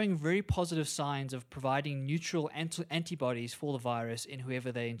been showing very positive signs of providing neutral antibodies for the virus in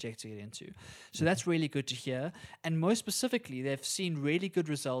whoever they injected it into. So that's really good to hear. And most specifically, they've seen really good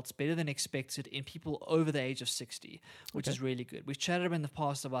results, better than expected, in people over the age of 60, which is really good. We've chatted in the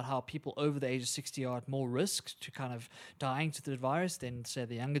past about how people over the age of 60 are at more risk to kind of dying to the virus than, say,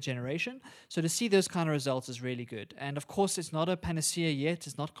 the younger generation. So to see those kind of results is really good. And of course, it's not a panacea yet.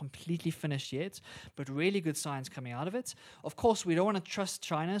 It's not completely finished yet, but really good signs coming out of it. Of course, we don't want to trust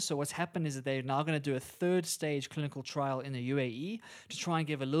China. So what's happened is that they're now going to do a third stage clinical trial in the UAE to try and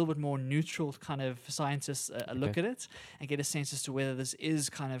give a little bit more neutral kind of scientists a look at it and get a sense as to whether this is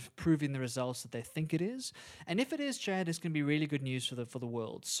kind of proving the results that they think it is. And if it is, Chad, it's going to be really good news for the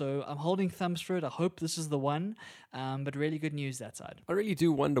world. So I'm holding thumbs for it. I hope this is the one. But really good news that side. I really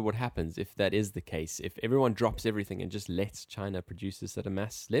do wonder what happens if that is the case, if everyone drops everything and just lets China produce this at a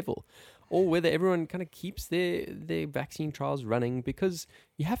mass level, or whether everyone kind of keeps their vaccine trials running, because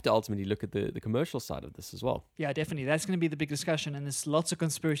you have to ultimately look at the commercial side of this as well. Yeah, definitely. That's going to be the big discussion, and there's lots of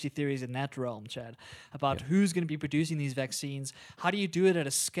conspiracy theories in that realm, Chad, about who's going to be producing these vaccines. How do you do it at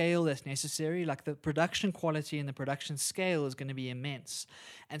a scale that's necessary? Like the production quality and the production scale is going to be immense.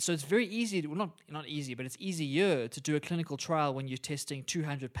 And so it's very easy, not easy, but it's easier to do a clinical trial when you're testing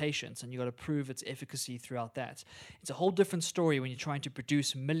 200 patients and you've got to prove its efficacy throughout that. It's a whole different story when you're trying to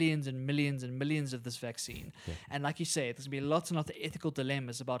produce millions and millions and millions of this vaccine. Yeah. And like you say, there's going to be lots and lots of ethical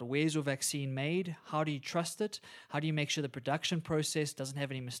dilemmas about where's your vaccine made, how do you trust it, how do you make sure the production process doesn't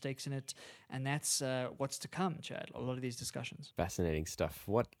have any mistakes in it, and that's what's to come, Chad, a lot of these discussions. Fascinating stuff.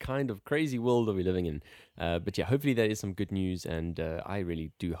 What kind of crazy world are we living in? But yeah, hopefully there is some good news, and I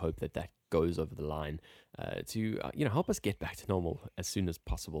really do hope that goes over the line to help us get back to normal as soon as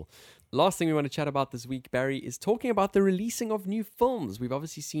possible. Last thing we want to chat about this week, Barry, is talking about the releasing of new films. We've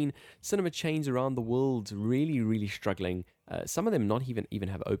obviously seen cinema chains around the world really, really struggling. Some of them not even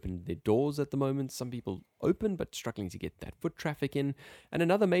have opened their doors at the moment. Some people open but struggling to get that foot traffic in. And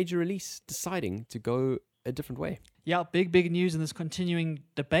another major release deciding to go a different way. Yeah, big news in this continuing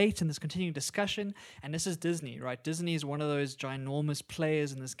debate and this continuing discussion. And this is Disney, right? Disney is one of those ginormous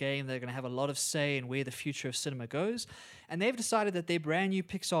players in this game. They're going to have a lot of say in where the future of cinema goes. And they've decided that their brand new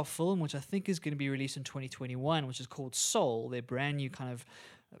Pixar film, which I think is going to be released in 2021, which is called Soul, their brand new kind of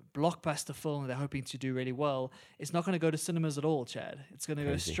blockbuster film they're hoping to do really well, is not going to go to cinemas at all, Chad. It's going to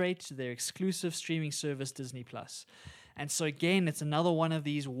go straight to their exclusive streaming service, Disney+. And so again, it's another one of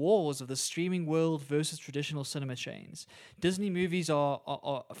these wars of the streaming world versus traditional cinema chains. Disney movies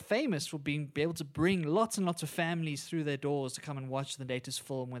are famous for being able to bring lots and lots of families through their doors to come and watch the latest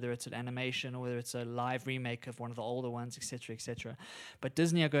film, whether it's an animation or whether it's a live remake of one of the older ones, etc., etc. But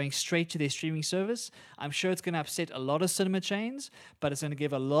Disney are going straight to their streaming service. I'm sure it's going to upset a lot of cinema chains, but it's going to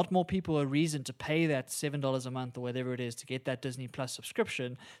give a lot more people a reason to pay that $7 a month or whatever it is to get that Disney Plus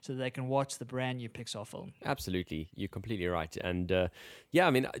subscription so that they can watch the brand new Pixar film. Absolutely. You're completely right. And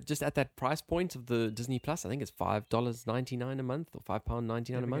just at that price point of the Disney Plus, I think it's $5.99 a month or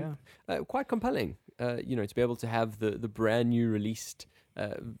 £5.99 a month. Quite compelling, to be able to have the brand new released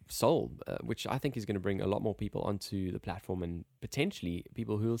Soul, which I think is going to bring a lot more people onto the platform and potentially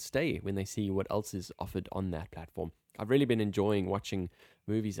people who will stay when they see what else is offered on that platform. I've really been enjoying watching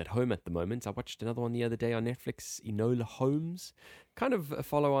movies at home at the moment. I watched another one the other day on Netflix, Enola Holmes, kind of a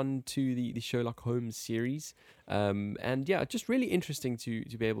follow-on to the Sherlock Holmes series. Just really interesting to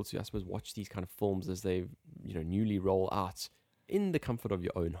be able to, I suppose, watch these kind of films as they newly roll out in the comfort of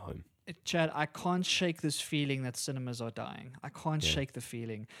your own home. Chad, I can't shake this feeling that cinemas are dying. I can't shake the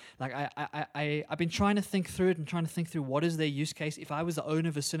feeling. Like I've been trying to think through it and trying to think through what is their use case. If I was the owner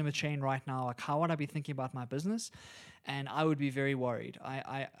of a cinema chain right now, like how would I be thinking about my business? And I would be very worried.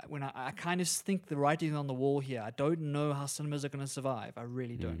 I kind of think the writing on the wall here. I don't know how cinemas are going to survive. I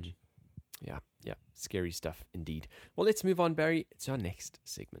really don't. Yeah. Scary stuff indeed. Well, let's move on, Barry. It's our next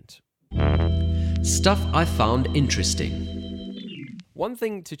segment. Stuff I found interesting. One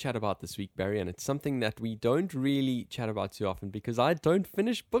thing to chat about this week, Barry, and it's something that we don't really chat about too often because I don't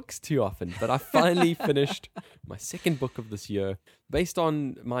finish books too often, but I finally finished my second book of this year. Based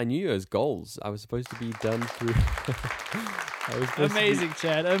on my New Year's goals, I was supposed to be done through... Amazing,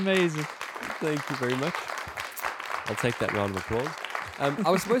 Chad, amazing. Thank you very much. I'll take that round of applause.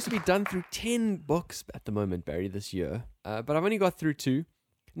 I was supposed to be done through 10 books at the moment, Barry, this year, but I've only got through 2.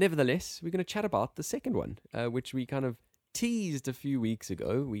 Nevertheless, we're going to chat about the second one, which we kind of teased a few weeks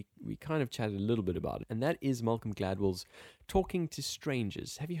ago. We kind of chatted a little bit about it, and that is Malcolm Gladwell's Talking to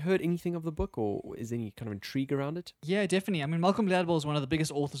Strangers. Have you heard anything of the book, or is there any kind of intrigue around it? Yeah, definitely. I mean, Malcolm Gladwell is one of the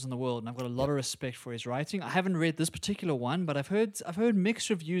biggest authors in the world, and I've got a lot of respect for his writing. I haven't read this particular one, but I've heard mixed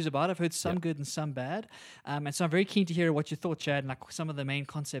reviews about it. I've heard some good and some bad, and so I'm very keen to hear what you thought, Chad, and like some of the main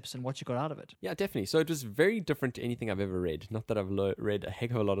concepts and what you got out of it. Yeah, definitely. So it was very different to anything I've ever read. Not that I've read a heck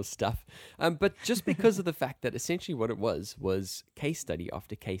of a lot of stuff, but just because of the fact that essentially what it was case study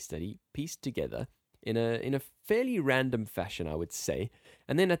after case study pieced together in a fairly random fashion, I would say,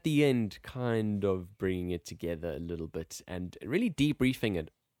 and then at the end kind of bringing it together a little bit and really debriefing it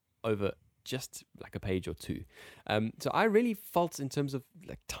over just like a page or two. So I really felt in terms of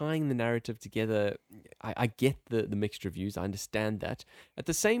like tying the narrative together, I get the mixed reviews, I understand that. At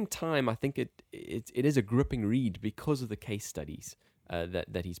the same time, I think it is a gripping read because of the case studies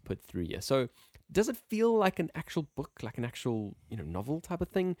that he's put through here. So does it feel like an actual book, like an actual, novel type of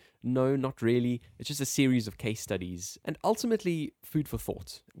thing? No, not really. It's just a series of case studies and ultimately food for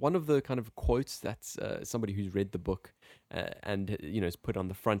thought. One of the kind of quotes that's somebody who's read the book and, is put on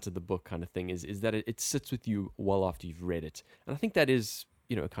the front of the book kind of thing is that it sits with you well after you've read it. And I think that is,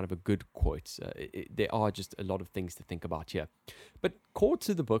 kind of a good quote. There are just a lot of things to think about here. But core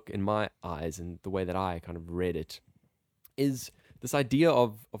to the book, in my eyes, and the way that I kind of read it, is this idea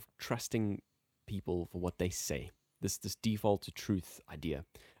of trusting people for what they say, this default to truth idea.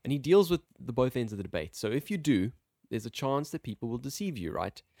 And he deals with the both ends of the debate. So if you do, there's a chance that people will deceive you,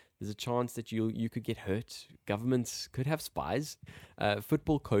 right? There's a chance that you could get hurt. Governments could have spies.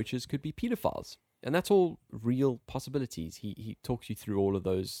 Football coaches could be pedophiles. And that's all real possibilities. He talks you through all of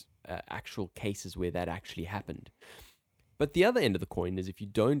those actual cases where that actually happened. But the other end of the coin is if you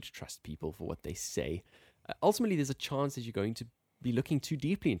don't trust people for what they say, ultimately there's a chance that you're going to be looking too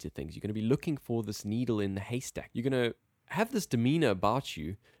deeply into things. You're going to be looking for this needle in the haystack. You're going to have this demeanor about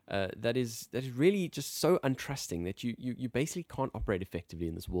you that is really just so untrusting that you basically can't operate effectively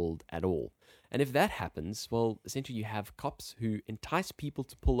in this world at all. And if that happens, well, essentially you have cops who entice people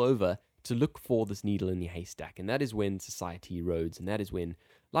to pull over to look for this needle in the haystack. And that is when society erodes, and that is when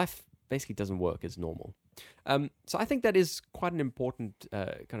life basically doesn't work as normal. So I think that is quite an important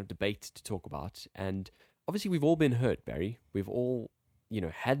kind of debate to talk about. And obviously we've all been hurt, Barry. We've all,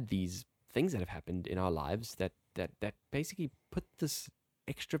 had these things that have happened in our lives that basically put this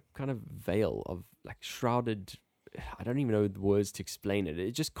extra kind of veil of like shrouded, I don't even know the words to explain it.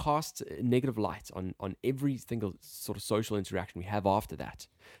 It just casts a negative light on every single sort of social interaction we have after that.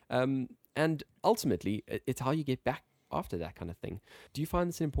 And ultimately, it's how you get back after that kind of thing. Do you find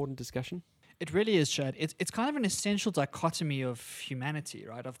this an important discussion? It really is, Chad. It's kind of an essential dichotomy of humanity,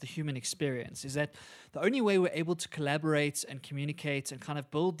 right? Of the human experience, is that the only way we're able to collaborate and communicate and kind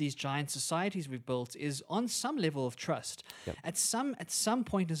of build these giant societies we've built is on some level of trust. Yep. At some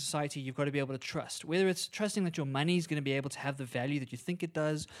point in society, you've got to be able to trust. Whether it's trusting that your money is going to be able to have the value that you think it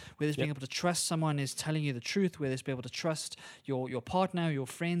does, whether it's being able to trust someone is telling you the truth, whether it's being able to trust your partner, your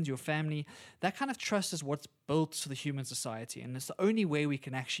friends, your family. That kind of trust is what's built to the human society, and it's the only way we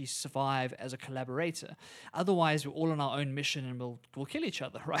can actually survive as a collaborator. Otherwise, we're all on our own mission and we'll kill each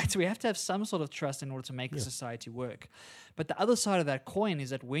other, right? So we have to have some sort of trust in order to make a society work. But the other side of that coin is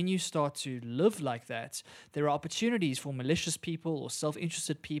that when you start to live like that, there are opportunities for malicious people or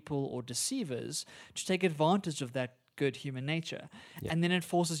self-interested people or deceivers to take advantage of that good human nature. And then it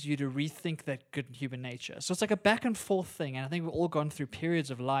forces you to rethink that good human nature. So it's like a back and forth thing. And I think we've all gone through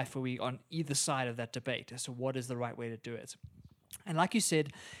periods of life where we're on either side of that debate as to what is the right way to do it. And like you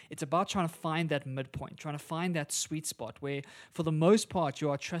said, it's about trying to find that midpoint, trying to find that sweet spot where, for the most part, you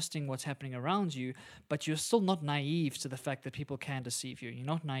are trusting what's happening around you, but you're still not naive to the fact that people can deceive you. You're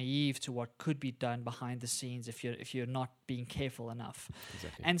not naive to what could be done behind the scenes if you're not being careful enough.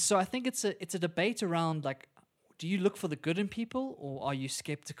 Exactly. And so I think it's a debate around, like, do you look for the good in people, or are you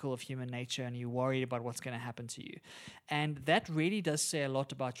skeptical of human nature and you're worried about what's going to happen to you? And that really does say a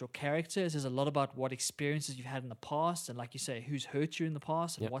lot about your character. It says a lot about what experiences you've had in the past, and like you say, who's hurt you in the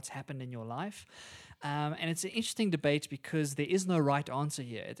past and what's happened in your life. And it's an interesting debate because there is no right answer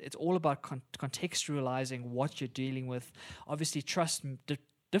here. It's all about contextualizing what you're dealing with. Obviously, trust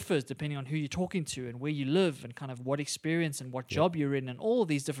differs depending on who you're talking to and where you live and kind of what experience and what job you're in and all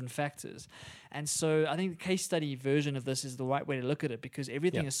these different factors. And so I think the case study version of this is the right way to look at it because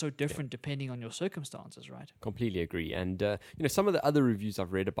everything is so different depending on your circumstances, right? Completely agree. And, some of the other reviews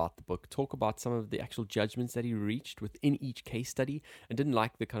I've read about the book talk about some of the actual judgments that he reached within each case study and didn't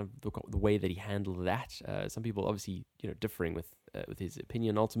like the kind of the way that he handled that. Some people obviously, differing with his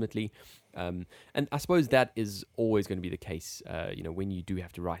opinion ultimately. And I suppose that is always going to be the case, when you do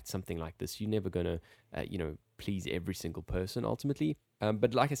have to write something like this. You're never going to, please every single person ultimately.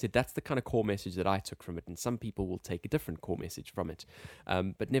 But like I said, that's the kind of core message that I took from it. And some people will take a different core message from it.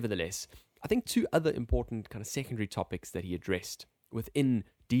 But nevertheless, I think two other important kind of secondary topics that he addressed within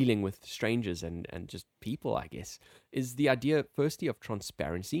dealing with strangers and just people, I guess, is the idea, firstly, of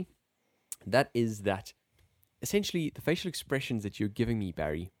transparency. That is that essentially the facial expressions that you're giving me,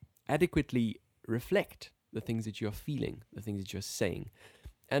 Barry, adequately reflect the things that you're feeling, the things that you're saying.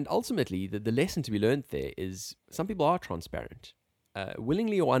 And ultimately, the lesson to be learned there is some people are transparent,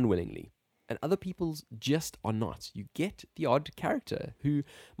 willingly or unwillingly, and other people's just are not. You get the odd character who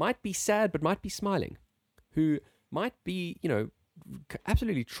might be sad but might be smiling, who might be,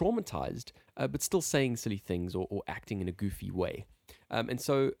 absolutely traumatized, but still saying silly things or acting in a goofy way. And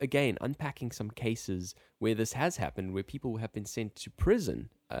so, again, unpacking some cases where this has happened, where people have been sent to prison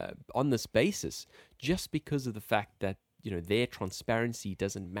on this basis, just because of the fact that, their transparency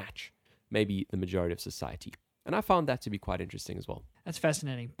doesn't match maybe the majority of society. And I found that to be quite interesting as well. That's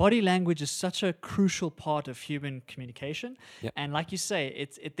fascinating. Body language is such a crucial part of human communication. Yep. And like you say,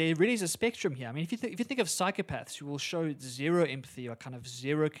 there really is a spectrum here. I mean, if you think of psychopaths who will show zero empathy or kind of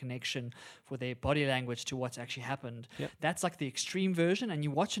zero connection for their body language to what's actually happened, Yep. that's like the extreme version. And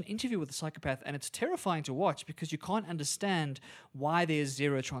you watch an interview with a psychopath and it's terrifying to watch because you can't understand why there's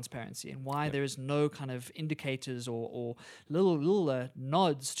zero transparency and why there is no kind of indicators or little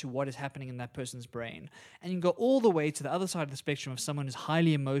nods to what is happening in that person's brain. And you can go all the way to the other side of the spectrum of someone who's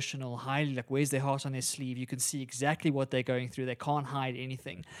highly emotional, highly like wears their heart on their sleeve. You can see exactly what they're going through. They can't hide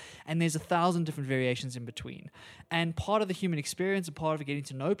anything. And there's 1,000 different variations in between. And part of the human experience and part of getting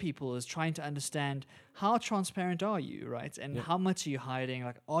to know people is trying to understand how transparent are you, right? And how much are you hiding?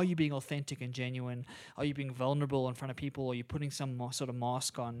 Like, are you being authentic and genuine? Are you being vulnerable in front of people? Are you putting some sort of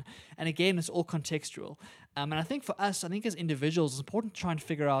mask on? And again, it's all contextual. And I think for us, I think as individuals, it's important to try and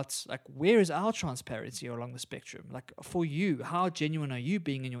figure out, like, where is our transparency along the spectrum? Like, for you, how genuine are you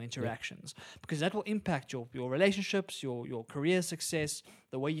being in your interactions? Because that will impact your relationships, your career success,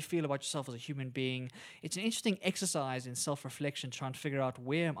 the way you feel about yourself as a human being. It's an interesting exercise in self-reflection, trying to figure out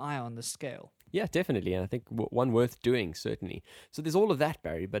where am I on this scale. Yeah, definitely. And I think one worth doing, certainly. So there's all of that,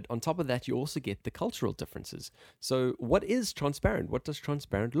 Barry. But on top of that, you also get the cultural differences. So what is transparent? What does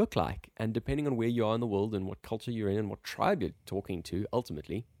transparent look like? And depending on where you are in the world and what culture you're in and what tribe you're talking to,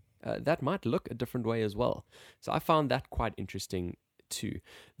 ultimately, that might look a different way as well. So I found that quite interesting too.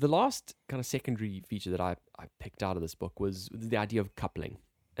 The last kind of secondary feature that I picked out of this book was the idea of coupling.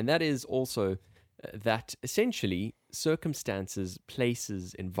 And that is also that essentially circumstances,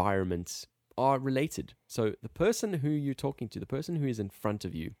 places, environments are related. So the person who you're talking to, the person who is in front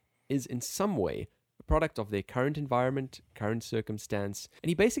of you, is in some way a product of their current environment, current circumstance. And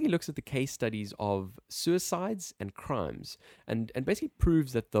he basically looks at the case studies of suicides and crimes and basically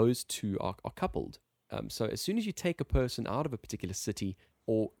proves that those two are coupled. So as soon as you take a person out of a particular city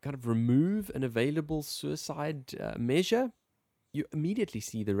or kind of remove an available suicide measure, you immediately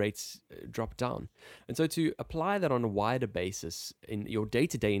see the rates drop down. And so to apply that on a wider basis in your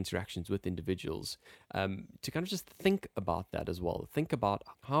day-to-day interactions with individuals, to kind of just think about that as well. Think about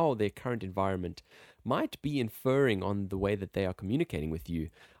how their current environment might be inferring on the way that they are communicating with you,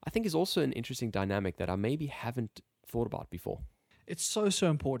 I think is also an interesting dynamic that I maybe haven't thought about before. It's so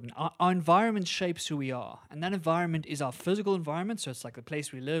important. Our environment shapes who we are. And that environment is our physical environment. So it's like the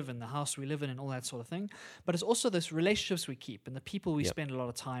place we live and the house we live in and all that sort of thing. But it's also those relationships we keep and the people we spend a lot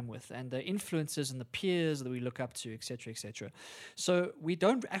of time with and the influences and the peers that we look up to, etc., etc. So we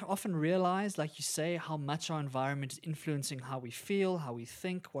don't often realize, like you say, how much our environment is influencing how we feel, how we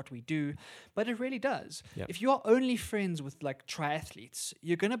think, what we do. But it really does. Yep. If you are only friends with like triathletes,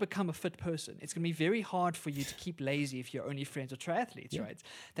 you're going to become a fit person. It's going to be very hard for you to keep lazy if you're only friends with triathletes, right?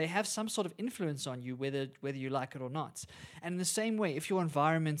 They have some sort of influence on you, whether you like it or not. And in the same way, if your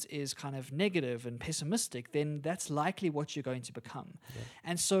environment is kind of negative and pessimistic, then that's likely what you're going to become.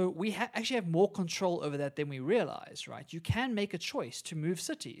 And so we actually have more control over that than we realize, right? You can make a choice to move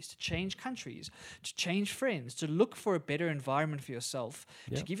cities, to change countries, to change friends, to look for a better environment for yourself,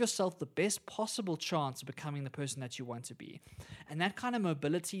 to give yourself the best possible chance of becoming the person that you want to be. And that kind of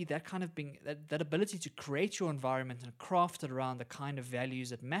mobility, that kind of being, that ability to create your environment and craft it around the kind of values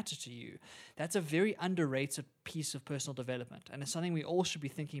that matter to you, that's a very underrated piece of personal development. And it's something we all should be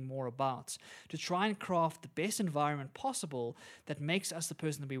thinking more about, to try and craft the best environment possible that makes us the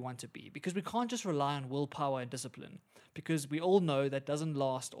person that we want to be. Because we can't just rely on willpower and discipline, because we all know that doesn't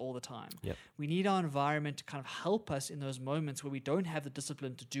last all the time. We need our environment to kind of help us in those moments where we don't have the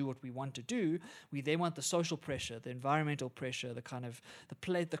discipline to do what we want to do. We then want the social pressure, the environmental pressure, the kind of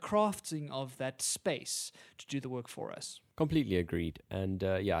the crafting of that space to do the work for us. Completely agreed. And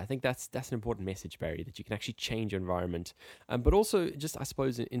I think that's an important message, Barry, that you can actually change your environment. But also just, I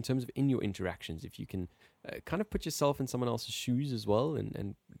suppose, in terms of in your interactions, if you can kind of put yourself in someone else's shoes as well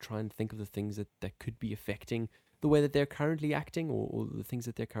and try and think of the things that could be affecting the way that they're currently acting or the things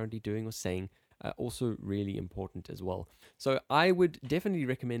that they're currently doing or saying, also really important as well. So I would definitely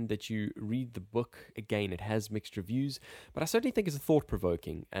recommend that you read the book. Again, it has mixed reviews, but I certainly think it's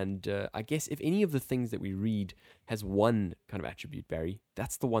thought-provoking. And I guess if any of the things that we read has one kind of attribute, Barry,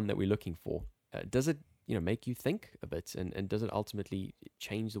 that's the one that we're looking for. Does it make you think a bit, and does it ultimately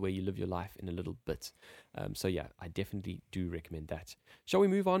change the way you live your life in a little bit? I definitely do recommend that. Shall we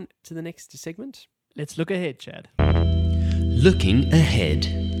move on to the next segment? Let's look ahead, Chad. Looking ahead.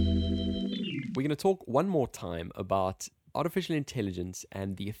 We're going to talk one more time about artificial intelligence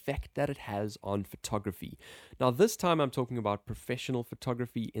and the effect that it has on photography. Now, this time I'm talking about professional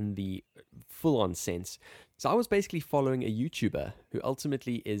photography in the full-on sense. So I was basically following a YouTuber who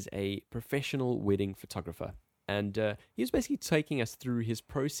ultimately is a professional wedding photographer. And he was basically taking us through his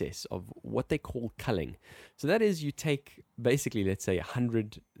process of what they call culling. So that is, you take basically, let's say,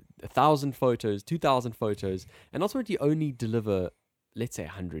 1,000 photos, 2,000 photos, and ultimately only deliver, let's say,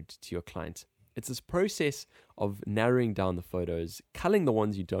 100 to your client. It's this process of narrowing down the photos, culling the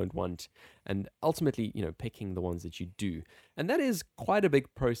ones you don't want, and ultimately, picking the ones that you do. And that is quite a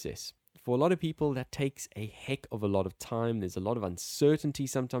big process. For a lot of people, that takes a heck of a lot of time. There's a lot of uncertainty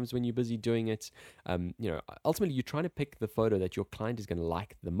sometimes when you're busy doing it. Ultimately, you're trying to pick the photo that your client is going to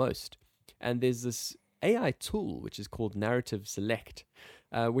like the most. And there's this AI tool, which is called Narrative Select,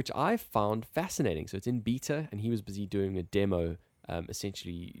 which I found fascinating. So it's in beta, and he was busy doing a demo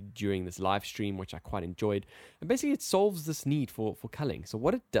essentially during this live stream, which I quite enjoyed. And basically, it solves this need for culling. So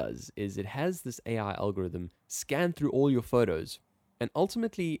what it does is it has this AI algorithm scan through all your photos and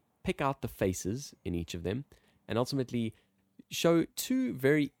ultimately pick out the faces in each of them, and ultimately show two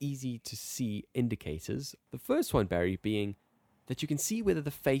very easy to see indicators. The first one, Barry, being that you can see whether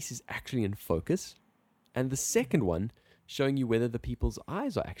the face is actually in focus, and the second one showing you whether the people's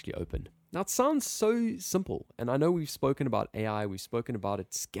eyes are actually open. Now, it sounds so simple, and I know we've spoken about AI, we've spoken about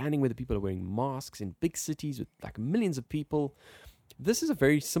it scanning whether people are wearing masks in big cities with like millions of people. This is a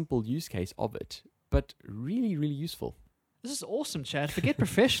very simple use case of it, but really, really useful. This is awesome, Chad. Forget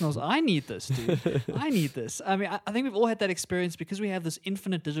professionals. I need this, dude. I need this. I mean, I think we've all had that experience because we have this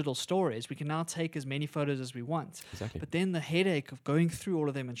infinite digital storage. We can now take as many photos as we want. Exactly. But then the headache of going through all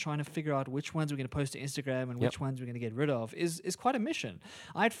of them and trying to figure out which ones we're going to post to Instagram and which ones we're going to get rid of is quite a mission.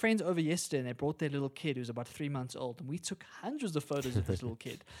 I had friends over yesterday and they brought their little kid who was about 3 months old, and we took hundreds of photos of this little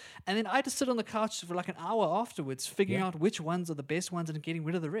kid. And then I had to sit on the couch for like an hour afterwards figuring out which ones are the best ones and getting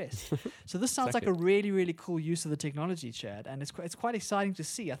rid of the rest. So this sounds like a really, really cool use of the technology, Chad. And it's quite exciting to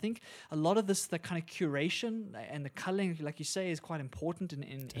see. I think a lot of this, the kind of curation and the culling, like you say, is quite important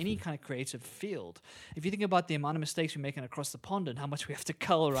in any kind of creative field. If you think about the amount of mistakes we're making across the pond and how much we have to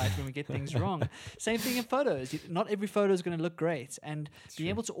cull right when we get things wrong. Same thing in photos. Not every photo is going to look great. And being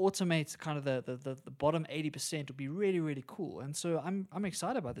able to automate kind of the bottom 80% would be really, really cool. And so I'm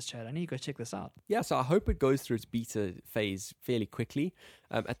excited about this, Chad. I need to go check this out. Yeah, so I hope it goes through its beta phase fairly quickly.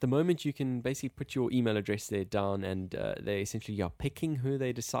 At the moment, you can basically put your email address there down, and they essentially are picking who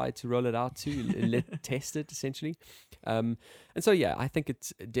they decide to roll it out to, test it essentially. And so, yeah, I think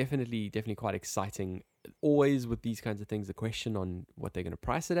it's definitely quite exciting. Always with these kinds of things, the question on what they're going to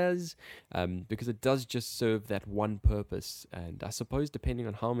price it as, because it does just serve that one purpose. And I suppose depending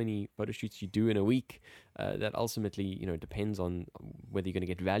on how many photo shoots you do in a week, that ultimately, depends on whether you're going to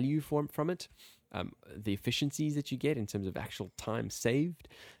get value from it. The efficiencies that you get in terms of actual time saved.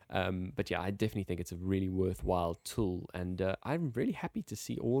 But yeah, I definitely think it's a really worthwhile tool. And I'm really happy to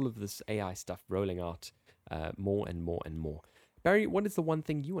see all of this AI stuff rolling out more and more and more. Barry, what is the one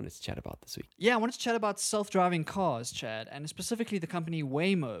thing you wanted to chat about this week? Yeah, I wanted to chat about self-driving cars, Chad, and specifically the company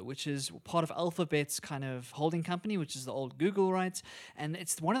Waymo, which is part of Alphabet's kind of holding company, which is the old Google, right? And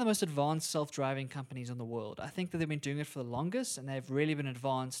it's one of the most advanced self-driving companies in the world. I think that they've been doing it for the longest, and they've really been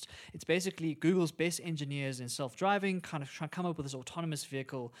advanced. It's basically Google's best engineers in self-driving kind of trying to come up with this autonomous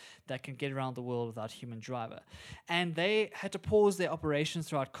vehicle that can get around the world without human driver. And they had to pause their operations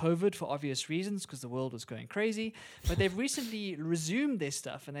throughout COVID for obvious reasons, because the world was going crazy. But they've recently resumed their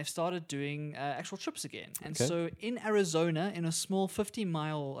stuff, and they've started doing actual trips again. And so in Arizona, in a small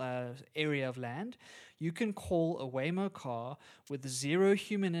 50-mile area of land, you can call a Waymo car with 0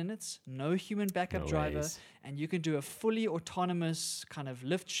 human in it, no human backup driver, and you can do a fully autonomous kind of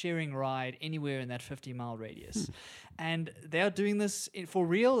lift sharing ride anywhere in that 50-mile radius. And they are doing this for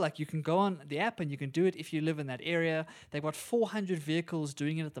real. Like, you can go on the app and you can do it if you live in that area. They've got 400 vehicles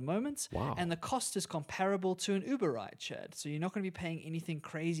doing it at the moment. Wow. And the cost is comparable to an Uber ride, Chad. So you're not going to be paying anything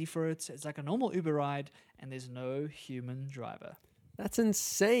crazy for it. It's like a normal Uber ride, and there's no human driver. That's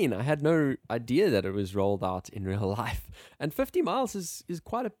insane. I had no idea that it was rolled out in real life. And 50 miles is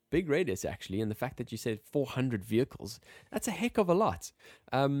quite a big radius, actually. And the fact that you said 400 vehicles, that's a heck of a lot.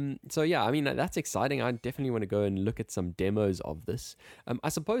 So, yeah, I mean, that's exciting. I definitely want to go and look at some demos of this. I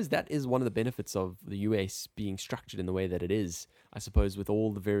suppose that is one of the benefits of the US being structured in the way that it is. I suppose with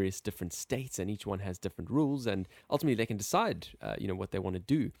all the various different states, and each one has different rules. And ultimately, they can decide, what they want to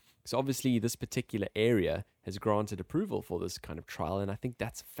do. So obviously this particular area has granted approval for this kind of trial, and I think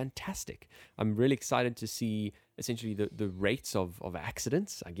that's fantastic. I'm really excited to see essentially the rates of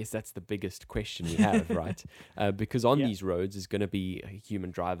accidents. I guess that's the biggest question we have, right? Because on these roads is going to be human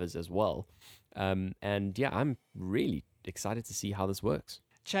drivers as well. And yeah, I'm really excited to see how this works.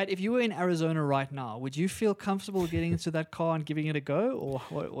 Chad, if you were in Arizona right now, would you feel comfortable getting into that car and giving it a go? Or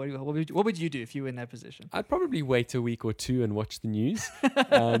what would you do if you were in that position? I'd probably wait a week or two and watch the news.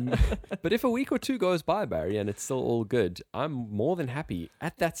 But if a week or two goes by, Barry, and it's still all good, I'm more than happy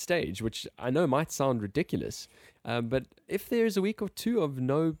at that stage, which I know might sound ridiculous. But if there's a week or two of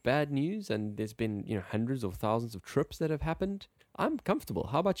no bad news and there's been hundreds or thousands of trips that have happened, I'm comfortable.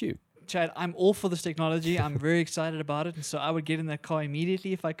 How about you? Chad, I'm all for this technology. I'm very excited about it, and so I would get in that car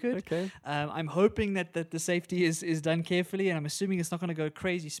immediately if I could. Okay. I'm hoping that the safety is done carefully, and I'm assuming it's not going to go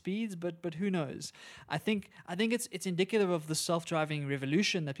crazy speeds, but who knows? I think it's indicative of the self-driving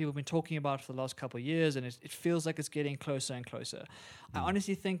revolution that people have been talking about for the last couple of years, and it feels like it's getting closer and closer. I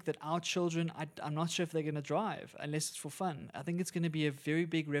honestly think that our children, I'm not sure if they're going to drive unless it's for fun. I think it's going to be a very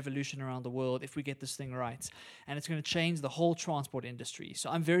big revolution around the world if we get this thing right, and it's going to change the whole transport industry. So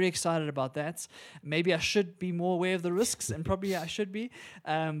I'm very excited about that. Maybe I should be more aware of the risks, and probably I should be,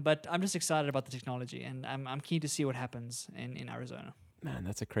 but I'm just excited about the technology, and I'm keen to see what happens in Arizona. Man,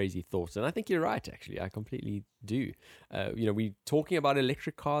 that's a crazy thought. And I think you're right, actually. I completely do. We're talking about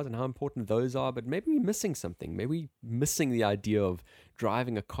electric cars and how important those are, but maybe we're missing something. Maybe we're missing the idea of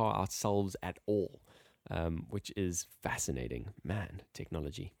driving a car ourselves at all, which is fascinating. Man,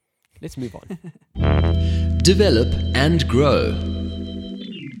 technology. Let's move on. Develop and grow.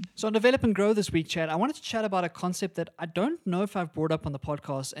 So on Develop and Grow this week, Chad, I wanted to chat about a concept that I don't know if I've brought up on the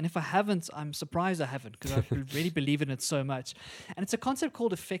podcast, and if I haven't, I'm surprised I haven't, because I really believe in it so much. And it's a concept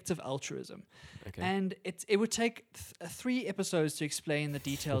called effective altruism. Okay. And it would take 3 episodes to explain the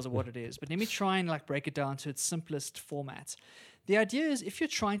details of what it is, but let me try and break it down to its simplest format. The idea is, if you're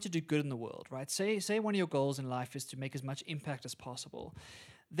trying to do good in the world, right? Say one of your goals in life is to make as much impact as possible.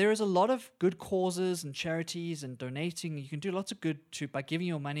 There is a lot of good causes and charities and donating. You can do lots of good by giving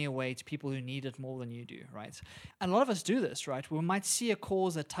your money away to people who need it more than you do, right? And a lot of us do this, right? We might see a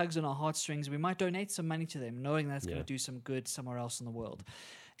cause that tugs on our heartstrings. We might donate some money to them, knowing that's going to do some good somewhere else in the world.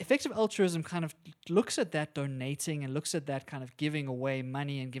 Effective altruism kind of looks at that donating and looks at that kind of giving away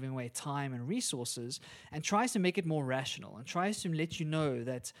money and giving away time and resources, and tries to make it more rational, and tries to let you know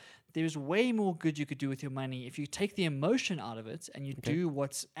that there's way more good you could do with your money if you take the emotion out of it and you do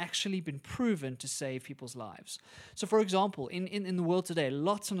what's actually been proven to save people's lives. So, for example, in the world today,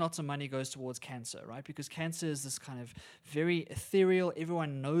 lots and lots of money goes towards cancer, right? Because cancer is this kind of very ethereal.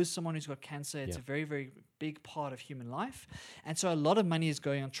 Everyone knows someone who's got cancer. It's a very, very big part of human life. And so a lot of money is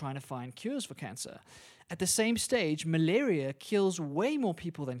going on trying to find cures for cancer. At the same stage, malaria kills way more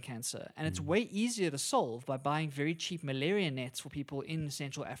people than cancer, and it's way easier to solve by buying very cheap malaria nets for people in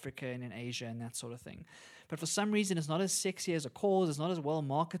Central Africa and in Asia and that sort of thing. But for some reason, it's not as sexy as a cause, it's not as well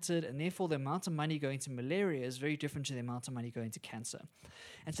marketed, and therefore the amount of money going to malaria is very different to the amount of money going to cancer.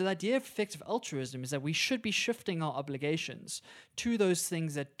 And so the idea of effective altruism is that we should be shifting our obligations to those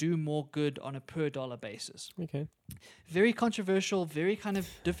things that do more good on a per dollar basis. Okay. Very controversial, very kind of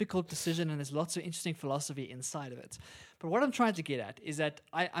difficult decision, and there's lots of interesting philosophy inside of it. But what I'm trying to get at is that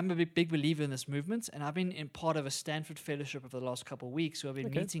I'm a big believer in this movement, and I've been in part of a Stanford fellowship over the last couple of weeks, who have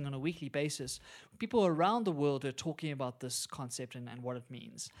been meeting on a weekly basis with people around the world who are talking about this concept and what it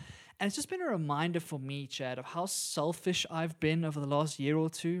means. And it's just been a reminder for me, Chad, of how selfish I've been over the last year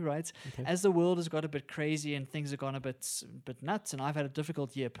or two, right? Okay. As the world has got a bit crazy and things have gone a bit nuts, and I've had a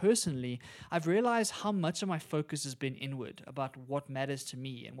difficult year personally, I've realized how much of my focus has been inward about what matters to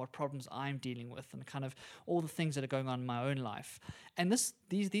me and what problems I'm dealing with and kind of all the things that are going on in my own life. And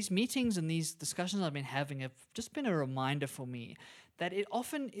these meetings and these discussions I've been having have just been a reminder for me that it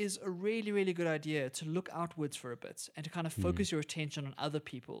often is a really, really good idea to look outwards for a bit and to kind of focus your attention on other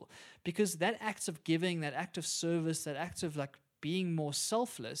people, because that act of giving, that act of service, that act of being more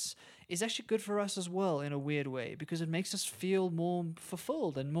selfless is actually good for us as well in a weird way, because it makes us feel more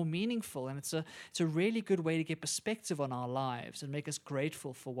fulfilled and more meaningful, and it's a really good way to get perspective on our lives and make us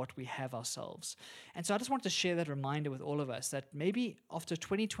grateful for what we have ourselves. And so I just wanted to share that reminder with all of us that maybe after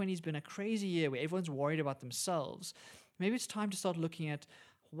 2020 has been a crazy year where everyone's worried about themselves, maybe it's time to start looking at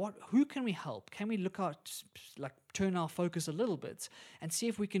who can we help? Can we look out, turn our focus a little bit and see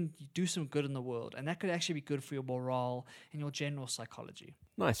if we can do some good in the world? And that could actually be good for your morale and your general psychology.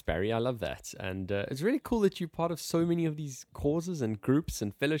 Nice, Barry. I love that. And it's really cool that you're part of so many of these causes and groups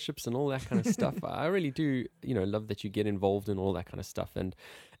and fellowships and all that kind of stuff. I really do, love that you get involved in all that kind of stuff. And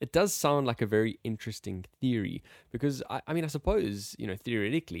it does sound like a very interesting theory, because I suppose,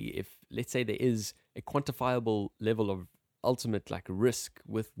 theoretically, if let's say there is a quantifiable level of ultimate risk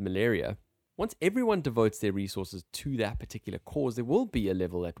with malaria, once everyone devotes their resources to that particular cause, there will be a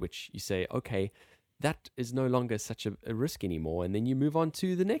level at which you say, okay, that is no longer such a risk anymore. And then you move on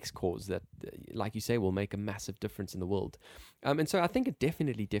to the next cause that, like you say, will make a massive difference in the world. And so I think it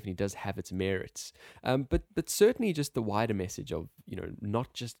definitely does have its merits. But certainly just the wider message of,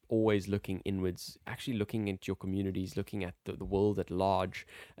 not just always looking inwards, actually looking at your communities, looking at the world at large,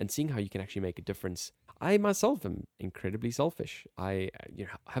 and seeing how you can actually make a difference. I myself am incredibly selfish. I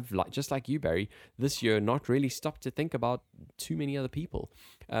have, just like you, Barry, this year not really stopped to think about too many other people,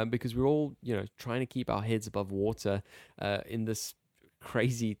 because we're all, trying to keep our heads above water in this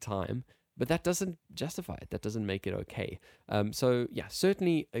crazy time. But that doesn't justify it. That doesn't make it okay. So yeah,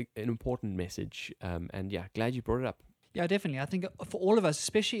 certainly an important message. And yeah, glad you brought it up. Yeah, definitely. I think for all of us,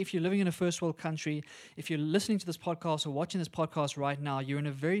 especially if you're living in a first world country, if you're listening to this podcast or watching this podcast right now, you're in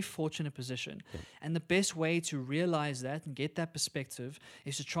a very fortunate position. Yeah. And the best way to realize that and get that perspective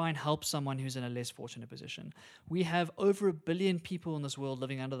is to try and help someone who's in a less fortunate position. We have over 1 billion people in this world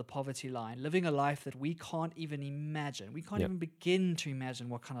living under the poverty line, living a life that we can't even imagine. We can't even begin to imagine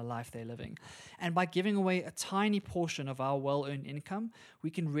what kind of life they're living. And by giving away a tiny portion of our well-earned income, we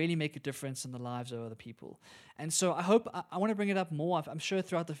can really make a difference in the lives of other people. And so I want to bring it up more. I'm sure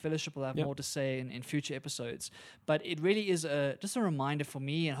throughout the fellowship we'll have more to say in future episodes. But it really is just a reminder for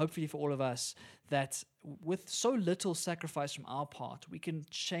me and hopefully for all of us that with so little sacrifice from our part, we can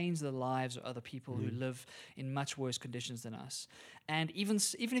change the lives of other people who live in much worse conditions than us. And even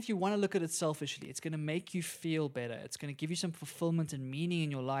if you want to look at it selfishly, it's going to make you feel better. It's going to give you some fulfillment and meaning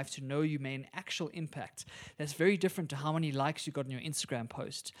in your life to know you made an actual impact. That's very different to how many likes you got on your Instagram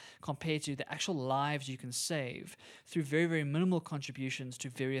post compared to the actual lives you can save through very, very minimal contributions to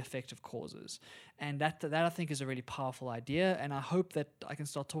very effective causes. And that I think is a really powerful idea. And I hope that I can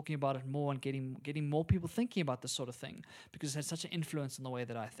start talking about it more and getting more people thinking about this sort of thing, because it has such an influence in the way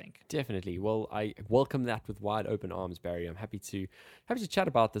that I think. Definitely. Well, I welcome that with wide open arms, Barry. I'm happy to chat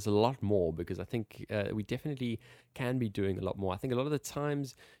about this a lot more, because I think we definitely can be doing a lot more. I think a lot of the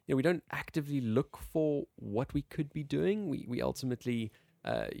times, we don't actively look for what we could be doing. We ultimately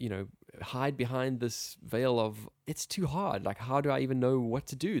hide behind this veil of it's too hard. Like, how do I even know what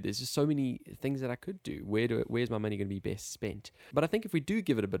to do? There's just so many things that I could do. Where's my money going to be best spent? But I think if we do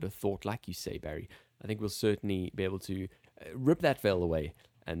give it a bit of thought, like you say, Barry, I think we'll certainly be able to rip that veil away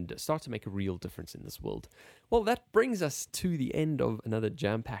and start to make a real difference in this world. Well, that brings us to the end of another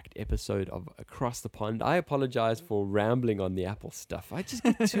jam-packed episode of Across the Pond. I apologize for rambling on the Apple stuff. I just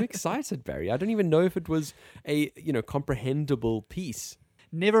get too excited, Barry. I don't even know if it was a, comprehensible piece.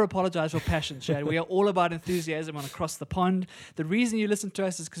 Never apologize for passion, Chad. We are all about enthusiasm on Across the Pond. The reason you listen to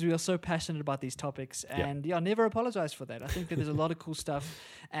us is because we are so passionate about these topics. And never apologize for that. I think that there's a lot of cool stuff.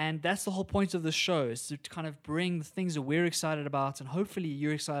 And that's the whole point of the show, is to kind of bring the things that we're excited about, and hopefully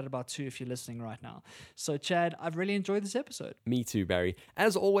you're excited about too if you're listening right now. So, Chad, I've really enjoyed this episode. Me too, Barry.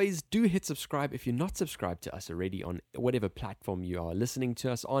 As always, do hit subscribe if you're not subscribed to us already on whatever platform you are listening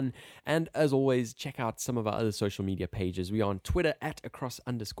to us on. And as always, check out some of our other social media pages. We are on Twitter at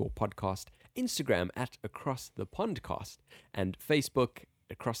 @across_podcast, Instagram at Across the Pondcast, and Facebook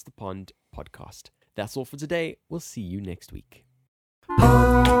Across the Pond Podcast. That's all for today. We'll see you next week.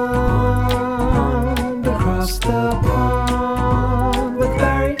 Across the Pond with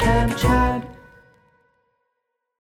Barry and Chad.